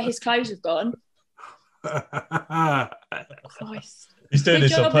where his clothes have gone. Christ. He's doing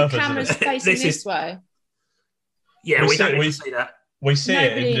this on purpose. The camera's facing this way. Yeah, we don't need to see that. We see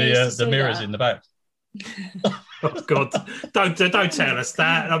it in the mirrors in the back. Oh God! Don't tell us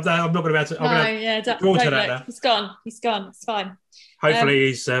that. I'm not going to be able to. Don't look. He's gone. It's fine. Hopefully,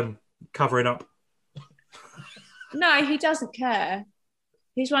 he's covering up. No, he doesn't care.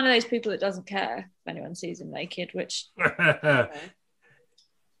 He's one of those people that doesn't care if anyone sees him naked. Which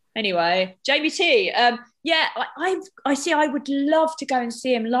anyway, Jamie T. I see. I would love to go and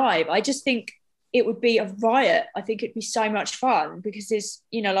see him live. I just think it would be a riot. I think it'd be so much fun because his,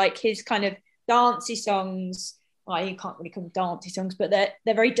 like his kind of dancey songs. Well, you can't really call them dancey songs, but they're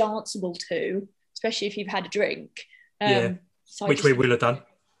very danceable too, especially if you've had a drink. So which we will have done.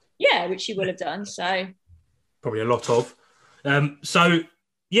 Yeah, which you will have done. So probably a lot of. I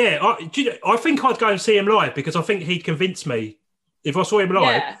think I'd go and see him live because I think he'd convince me. If I saw him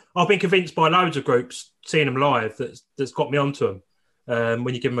live, I've been convinced by loads of groups seeing him live that's got me onto them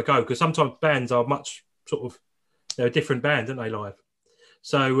when you give them a go. Because sometimes bands are much sort of they're a different band, aren't they, live?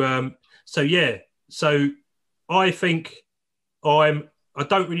 So I think I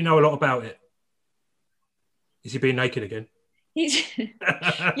don't really know a lot about it. Is he being naked again? He's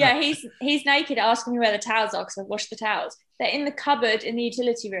naked asking me where the towels are because I've washed the towels. They're in the cupboard in the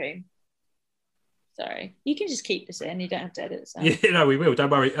utility room. Sorry. You can just keep this in. You don't have to edit this out. Yeah, no, we will. Don't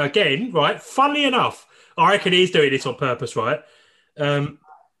worry. Again, right, funnily enough, I reckon he's doing this on purpose, right? No,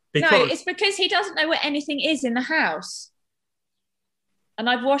 it's because he doesn't know where anything is in the house. And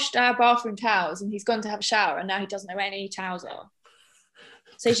I've washed our bathroom towels and he's gone to have a shower and now he doesn't know where any towels are.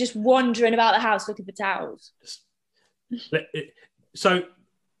 So he's just wandering about the house looking for towels. So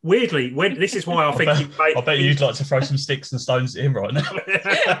weirdly, this is why I think I bet you'd like to throw some sticks and stones at him right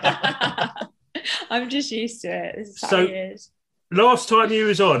now. I'm just used to it. This is how he is. Last time he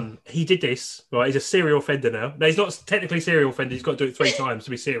was on, he did this, right? He's a serial offender now. He's not technically serial offender. He's got to do it 3 times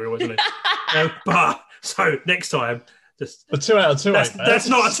to be serial, isn't he? But so next time, just a 2 out of 2. That's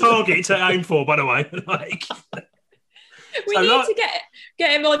not a target to aim for, by the way. We need to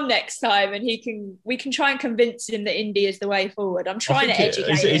get him on next time, and we can try and convince him that indie is the way forward. I'm trying to educate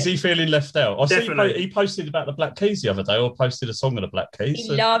him. Is he feeling left out? Definitely. He posted about the Black Keys the other day, or posted a song of the Black Keys.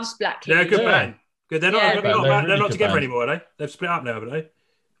 He loves Black Keys. They're a good band. Good. They're not together band. anymore, are they? They've split up now, haven't they?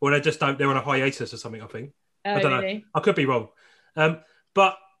 Or they're on a hiatus or something, I think. Oh, I don't know. I could be wrong.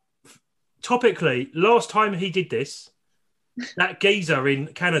 But topically, last time he did this, that geezer in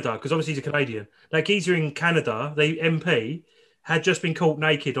Canada, because obviously he's a Canadian, that geezer in Canada, the MP, had just been caught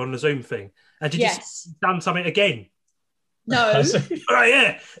naked on the Zoom thing. And just done something again. No. Right,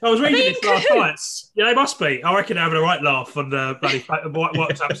 yeah. I was reading this last night. Yeah, they must be. I reckon they're having a right laugh on the bloody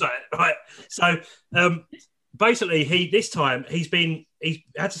WhatsApp site. Right. So basically this time he's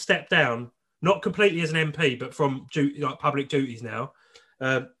had to step down, not completely as an MP, but from public duties now,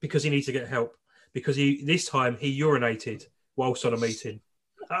 because he needs to get help. Because this time he urinated whilst on a meeting.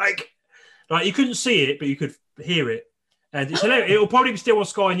 Like you couldn't see it, but you could hear it. And it's hilarious. It'll probably be still on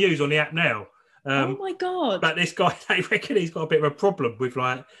Sky News on the app now. Oh my God. But this guy, they reckon he's got a bit of a problem with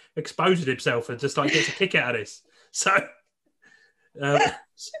exposing himself and just gets a kick out of this. So Um,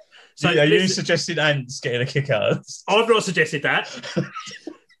 so Are you listen, suggesting ants getting a kick out of us? I've not suggested that.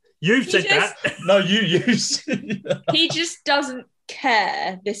 You've said that. No, you. He just doesn't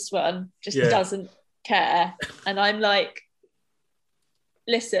care. This one just doesn't care. And I'm like,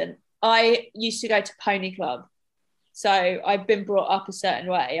 listen, I used to go to Pony Club. So I've been brought up a certain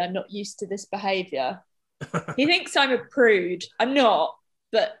way. I'm not used to this behaviour. He thinks I'm a prude. I'm not.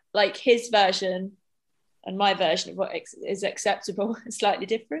 But like his version and my version of what is acceptable is slightly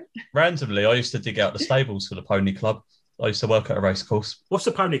different. Randomly, I used to dig out the stables for the Pony Club. I used to work at a race course. What's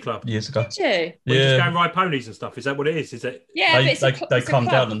the Pony Club? Years ago. Did you? Well, you just go and ride ponies and stuff. Is that what it is? Is it? Yeah, they come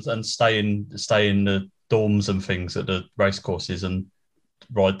down and stay in the dorms and things at the race courses and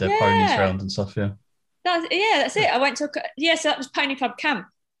ride their ponies around and stuff. Yeah. That's it. I went to so that was Pony Club camp.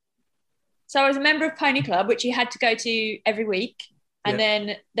 So I was a member of Pony Club, which you had to go to every week, and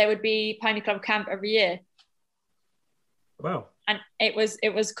then there would be Pony Club camp every year. Wow. And it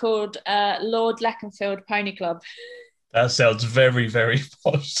was called Lord Leconfield Pony Club. That sounds very, very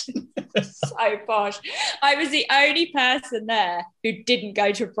posh. So posh. I was the only person there who didn't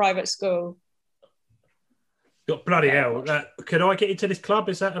go to a private school. Got bloody hell! Can I get into this club?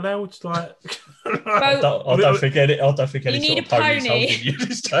 Is that allowed? Like, I don't think any sort of ponies pony. holding you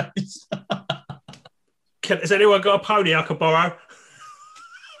these days. Has anyone got a pony I can borrow?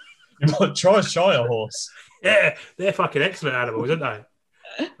 You might try a Shire horse. Yeah, they're fucking excellent animals, aren't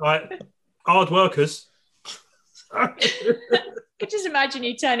they? Like hard workers. I could just imagine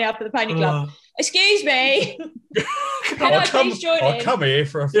you turning up at the Pony Club. Excuse me. Can I please join in? I'll come here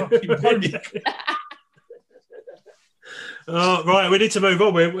for a fucking pony. Right, we need to move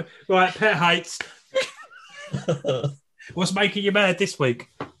on. Right, pet hates. What's making you mad this week?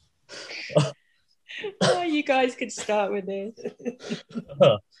 Oh, you guys could start with this.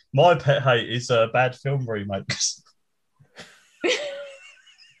 My pet hate is bad film remakes.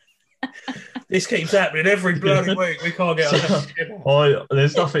 This keeps happening every bloody week. We can't get on.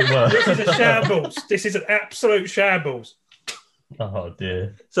 There's nothing worse. This is a shambles. This is an absolute shambles. Oh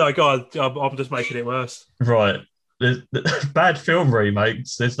dear. Sorry, God, I'm just making it worse. Right. Bad film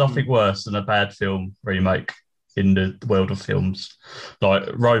remakes. There's nothing worse than a bad film remake in the world of films. Like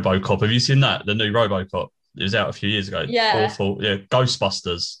RoboCop. Have you seen that? The new RoboCop. It was out a few years ago. Yeah. Awful. Yeah.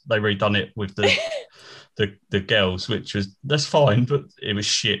 Ghostbusters. They redone it with the girls, that's fine, but it was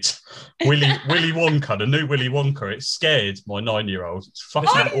shit. Willy Wonka, the new Willy Wonka, it scared my 9-year-old. It's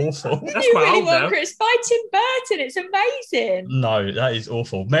fucking awful. That's quite Willy old now. Wonka, it's by Tim Burton. It's amazing. No, that is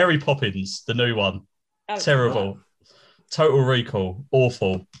awful. Mary Poppins, the new one. Terrible. Total Recall,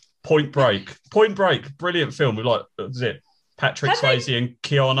 awful. Point Break, brilliant film with Patrick Swayze and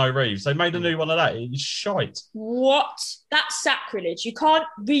Keanu Reeves. They made a new one of that. It's shite. What? That's sacrilege. You can't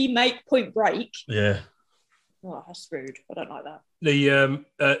remake Point Break. Yeah. Oh, that's rude. I don't like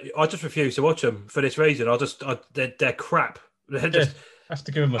that. I just refuse to watch them for this reason. They're crap. They're just have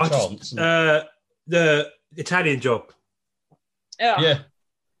to give them a chance. The Italian Job. Yeah.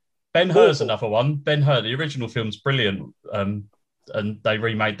 Ben-Hur's another one. Ben-Hur, the original film's brilliant, and they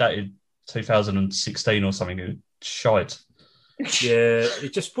remade that in 2016 or something. It's shite. Yeah,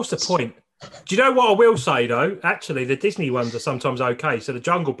 what's the point? Do you know what I will say though? Actually, the Disney ones are sometimes okay. So the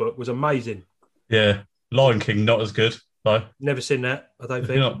Jungle Book was amazing. Yeah. Lion King, not as good. No. Never seen that, I don't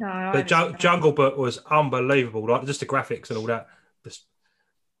think. No, but Jungle Book was unbelievable. Like just the graphics and all that.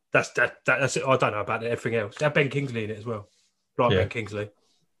 That's it. I don't know about everything else. They have Ben Kingsley in it as well. Ben Kingsley.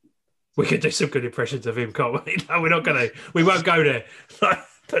 We could do some good impressions of him, can't we? No, we're not going to. We won't go there.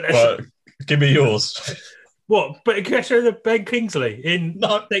 Right, give me yours. What? But impression of Ben Kingsley in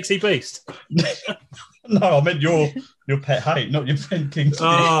Sexy Beast? No, I meant your pet hate, not your Ben Kingsley.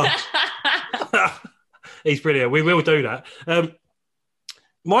 He's brilliant. We will do that.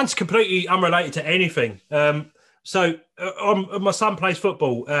 Mine's completely unrelated to anything. So my son plays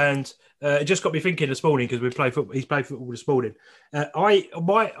football, and it just got me thinking this morning because he's played football this morning.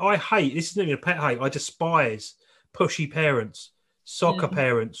 I hate, this isn't even a pet hate, I despise pushy parents, soccer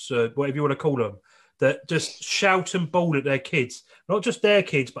parents, whatever you want to call them, that just shout and bawl at their kids, not just their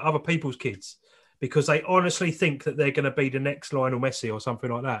kids, but other people's kids, because they honestly think that they're going to be the next Lionel Messi or something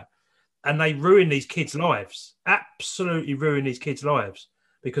like that. And they ruin these kids' lives, absolutely ruin these kids' lives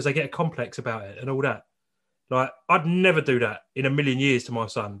because they get a complex about it and all that. Like, I'd never do that in a million years to my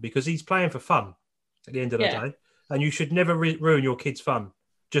son because he's playing for fun at the end of the day. And you should never ruin your kid's fun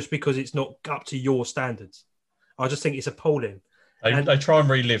just because it's not up to your standards. I just think it's appalling. They try and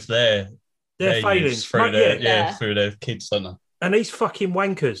relive their failings through their kids, don't they? And these fucking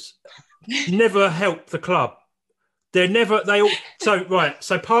wankers never help the club. They're never. They all. So right.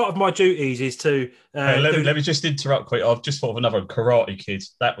 So part of my duties is to. Let me just interrupt quick. I've just thought of another one, Karate Kid.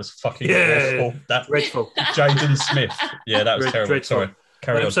 That was fucking awful. That dreadful. Jaden Smith. Yeah, that was terrible. Dreadful. Sorry.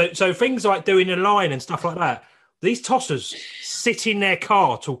 Carry on. So things like doing a line and stuff like that. These tossers sit in their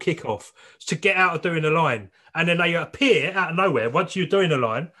car till kick-off to get out of doing the line, and then they appear out of nowhere once you're doing the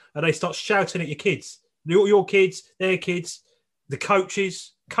line, and they start shouting at your kids, your kids, their kids, the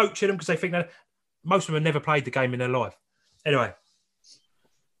coaches, coaching them because they think that most of them have never played the game in their life. Anyway,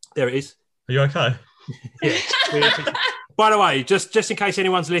 there it is. Are you okay? Yeah. By the way, just in case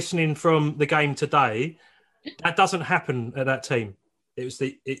anyone's listening from the game today, that doesn't happen at that team. It's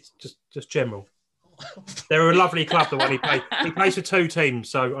just general. They're a lovely club, the one he plays. He plays for 2 teams,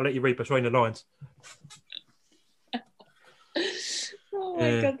 so I'll let you read between the lines. Oh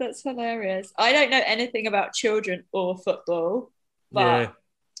my God, that's hilarious. I don't know anything about children or football, but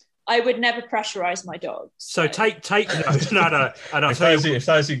I would never pressurize my dogs. So take no. And if those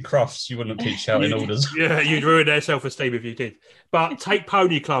in Crufts, you wouldn't keep shouting orders. Yeah, you'd ruin their self-esteem if you did. But take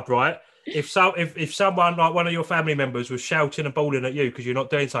Pony Club, right? If someone like one of your family members was shouting and bawling at you because you're not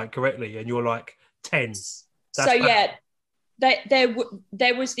doing something correctly, and you're like 10.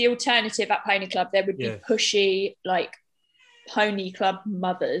 There was the alternative at Pony Club. There would be pushy like Pony Club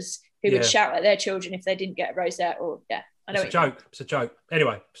mothers who would shout at their children if they didn't get a rosette or I know it's a joke.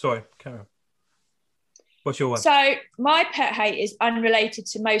 Anyway, sorry, carry on. What's your one? So my pet hate is unrelated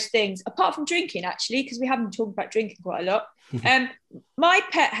to most things, apart from drinking, actually, because we haven't been talking about drinking quite a lot. My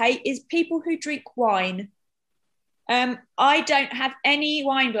pet hate is people who drink wine. I don't have any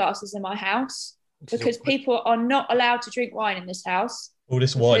wine glasses in my house because people are not allowed to drink wine in this house. All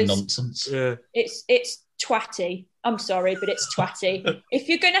this wine nonsense. Yeah. It's twatty. I'm sorry, but it's twatty. If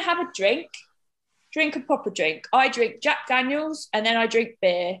you're going to have a drink a proper drink. I drink Jack Daniels and then I drink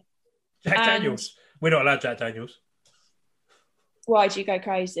beer. Jack Daniels? We're not allowed Jack Daniels. Why do you go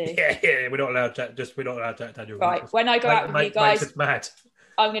crazy? Yeah, we're not allowed Jack Daniels. Right, when I go out with you guys, it's mad.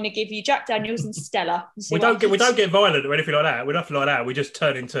 I'm going to give you Jack Daniels and Stella. We don't get violent or anything like that. We're nothing like that. We just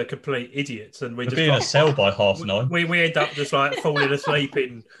turn into complete idiots, and we're just be in a cell by 9:30. We end up just like falling asleep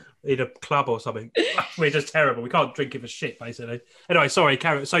in a club or something. We're just terrible. We can't drink it for shit, basically. Anyway, sorry,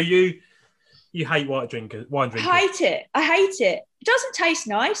 Karen. So you hate wine drinkers? I hate it. It doesn't taste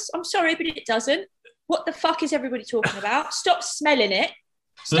nice. I'm sorry, but it doesn't. What the fuck is everybody talking about? Stop smelling it.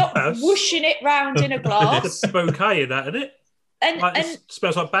 Stop whooshing it round in a glass. It's a bouquet in that, isn't it? And it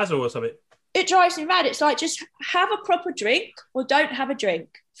smells like basil or something. It drives me mad. It's like, just have a proper drink or don't have a drink.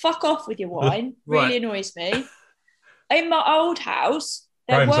 Fuck off with your wine. Really annoys me. In my old house,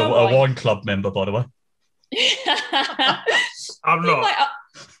 Graham's a wine club member, by the way. I'm not.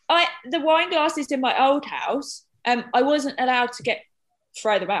 The wine glasses in my old house, I wasn't allowed to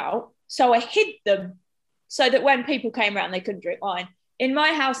throw them out. So I hid them so that when people came around, they couldn't drink wine. In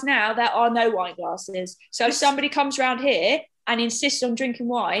my house now, there are no wine glasses. So if somebody comes around here and insists on drinking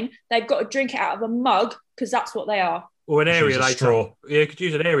wine, they've got to drink it out of a mug because that's what they are. Or an aerolator. Yeah, you could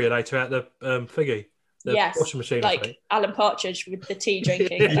use an aerolator out the thingy. The washing machine. Like Alan Partridge with the tea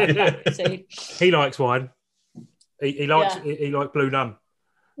drinking. He likes wine. He likes Blue Nun.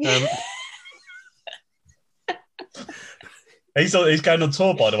 He's going on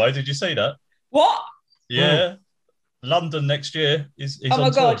tour, by the way. Did you see that? What? Yeah. London next year. He's oh, my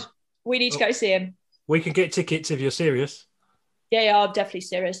on God. tour. We need to go see him. We can get tickets if you're serious. Yeah, I'm definitely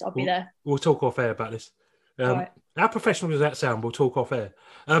serious. I'll be there. We'll talk off air about this. Right. How professional does that sound? We'll talk off air.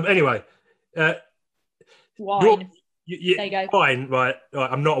 Anyway. Wine. There you go. Wine, right.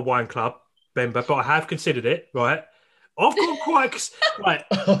 I'm not a wine club member, but I have considered it, right? I've gone quite... right.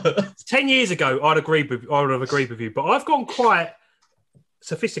 10 years ago, I would have agreed with you, but I've gone quite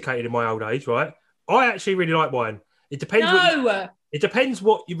sophisticated in my old age, right? I actually really like wine. It depends. It depends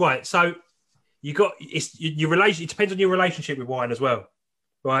what you right. So you got your relation. It depends on your relationship with wine as well,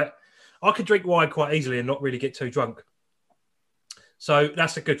 right? I could drink wine quite easily and not really get too drunk. So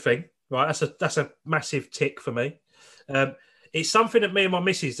that's a good thing, right? That's a massive tick for me. It's something that me and my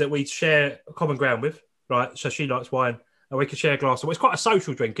missus that we share a common ground with, right? So she likes wine, and we can share a glass. It's quite a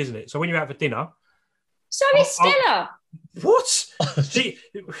social drink, isn't it? So when you're out for dinner, so is Stella. What?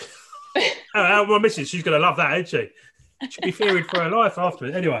 My missus, she's going to love that, isn't she? She'll be fearing for her life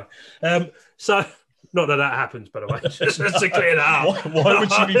afterwards. Anyway, so not that happens, by the way. Just to clear that up. Why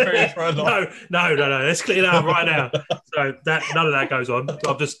would she be fearing for her life? No. Let's clear that up right now. So none of that goes on.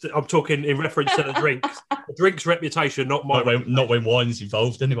 I'm talking in reference to the drinks. The drinks' reputation, not mine. Not when wine's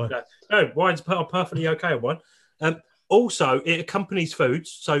involved, anyway. No, wine's perfectly okay on wine. Also, it accompanies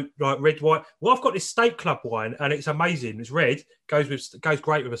foods, so like red wine. Well, I've got this steak club wine, and it's amazing. It's red, goes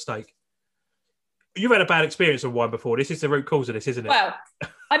great with a steak. You've had a bad experience with wine before. This is the root cause of this, isn't it? Well,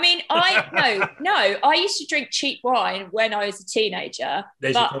 I mean, I used to drink cheap wine when I was a teenager.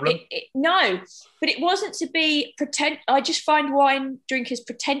 There's your but problem. but it wasn't to be I just find wine drinkers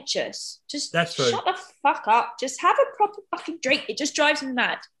pretentious. Just That's true. shut the fuck up. Just have a proper fucking drink. It just drives me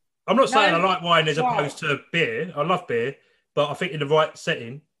mad. I'm not saying I No. like wine as Right. opposed to beer. I love beer, but I think in the right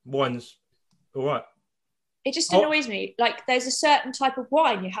setting, wine's all right. It just Oh. annoys me. Like, there's a certain type of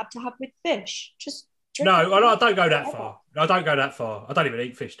wine you have to have with fish. Just drink No, it. I don't go that far. I don't go that far. I don't even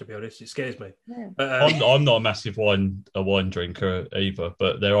eat fish, to be honest. It scares me. Yeah. But, I'm not a massive wine drinker either,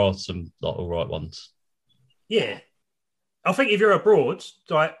 but there are some like all right ones. yeah. I think if you're abroad,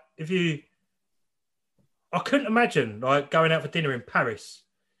 like I couldn't imagine like going out for dinner in Paris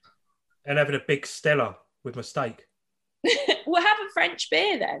and having a big Stella with my steak. We'll have a French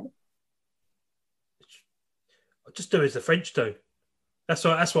beer then. I just do as the French do. That's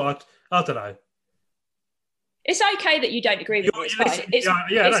what I don't know. It's okay that you don't agree with me. It's fine. It's,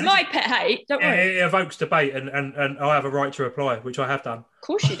 no, my pet hate. Don't worry. it evokes debate, and I have a right to reply, which I have done. Of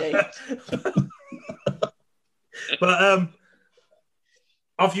course you do. But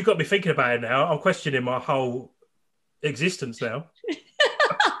have you got me thinking about it now? I'm questioning my whole existence now.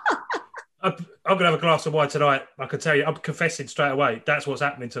 I'm going to have a glass of wine tonight. I can tell you, I'm confessing straight away. That's what's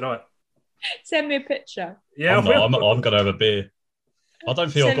happening tonight. Send me a picture. Yeah, I'm going to have a beer. I don't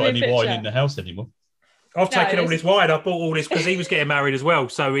feel I've Send got me any a wine picture. in the house anymore. I've No, taken all this wine. I bought all this because he was getting married as well.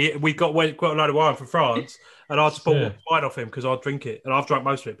 So we got a load of wine from France, and I just bought wine off him because I'd drink it, and I've drunk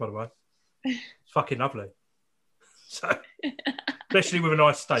most of it, by the way. It's fucking lovely. So, especially with a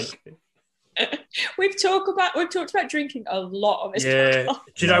nice steak. We've talked about drinking a lot on this Yeah. podcast.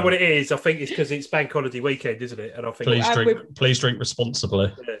 Do you know what it is? I think it's because it's bank holiday weekend, isn't it? And I think Please drink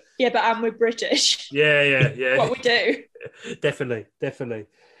responsibly. Yeah, but we're British. Yeah. What we do. Definitely.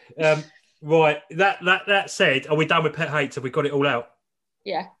 Right. That said, are we done with pet hates? Have we got it all out?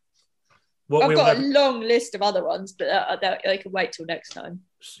 Yeah. What I've we got all a long list of other ones, but they can wait till next time.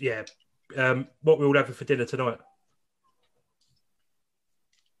 yeah. What we all having for dinner tonight?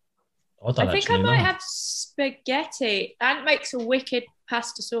 I I think I might have spaghetti. Ant makes a wicked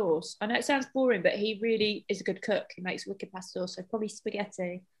pasta sauce. I know it sounds boring, but he really is a good cook. He makes wicked pasta sauce, so probably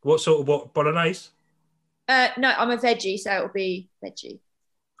spaghetti. What bolognese? No, I'm a veggie, so it'll be veggie.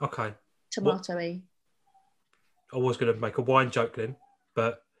 Okay. Tomato-y. I was going to make a wine joke then,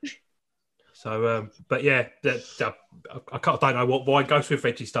 but but yeah, I don't know what wine goes with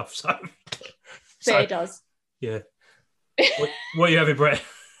veggie stuff. So Beer does. Yeah. What are you having, Brett?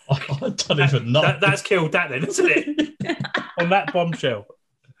 I don't even know. That's killed that then, isn't it? On that bombshell.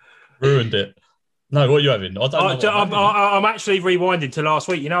 Ruined it. No, what are you having? I don't know. I'm actually rewinding to last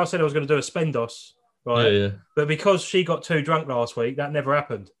week. You know, I said I was going to do a Spendos, right? Yeah. But because she got too drunk last week, that never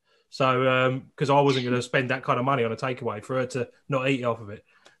happened. So, because I wasn't going to spend that kind of money on a takeaway for her to not eat off of it.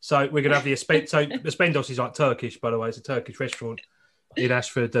 So we're going to have the Spendos. So the Spendos is like Turkish, by the way. It's a Turkish restaurant in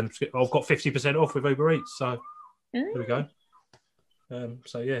Ashford, and I've got 50% off with Uber Eats. So there we go.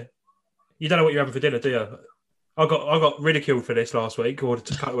 So yeah, you don't know what you're having for dinner, do you? I got ridiculed for this last week or a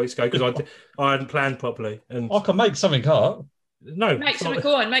couple of weeks ago because I hadn't planned properly. And I can make something up. No, Make something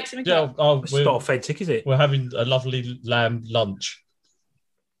go on. Make something Yeah, go. It's not authentic, is it? We're having a lovely lamb lunch.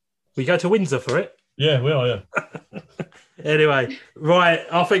 We go to Windsor for it. Yeah, we are. Yeah. Anyway, right.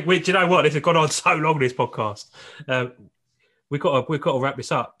 I think do you know what? This has gone on so long. This podcast. We've got to wrap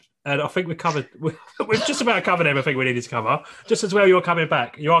this up. And I think we've just about covered everything we needed to cover. Just as well, you're coming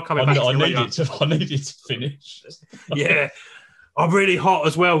back. You are coming back. I need it to finish. Yeah. I'm really hot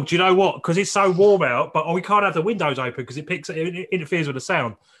as well. Do you know what? Because it's so warm out, but we can't have the windows open because it interferes with the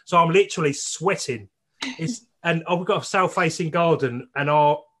sound. So I'm literally sweating. And we've got a south-facing garden and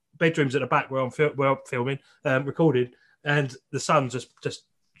our bedroom's at the back where I'm filming, recording, and the sun's just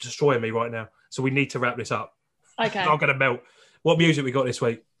destroying me right now. So we need to wrap this up. Okay. I'm going to melt. What music we got this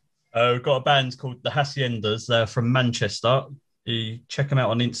week? We've got a band called the Haciendas. They're from Manchester. You check them out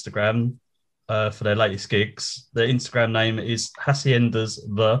on Instagram for their latest gigs. Their Instagram name is Haciendas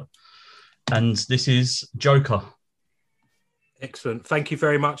and this is Joker. Excellent. Thank you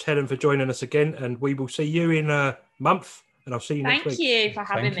very much, Helen, for joining us again, and we will see you in a month, and I'll see you next week. Thank you for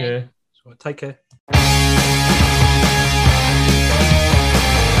having me. Take care.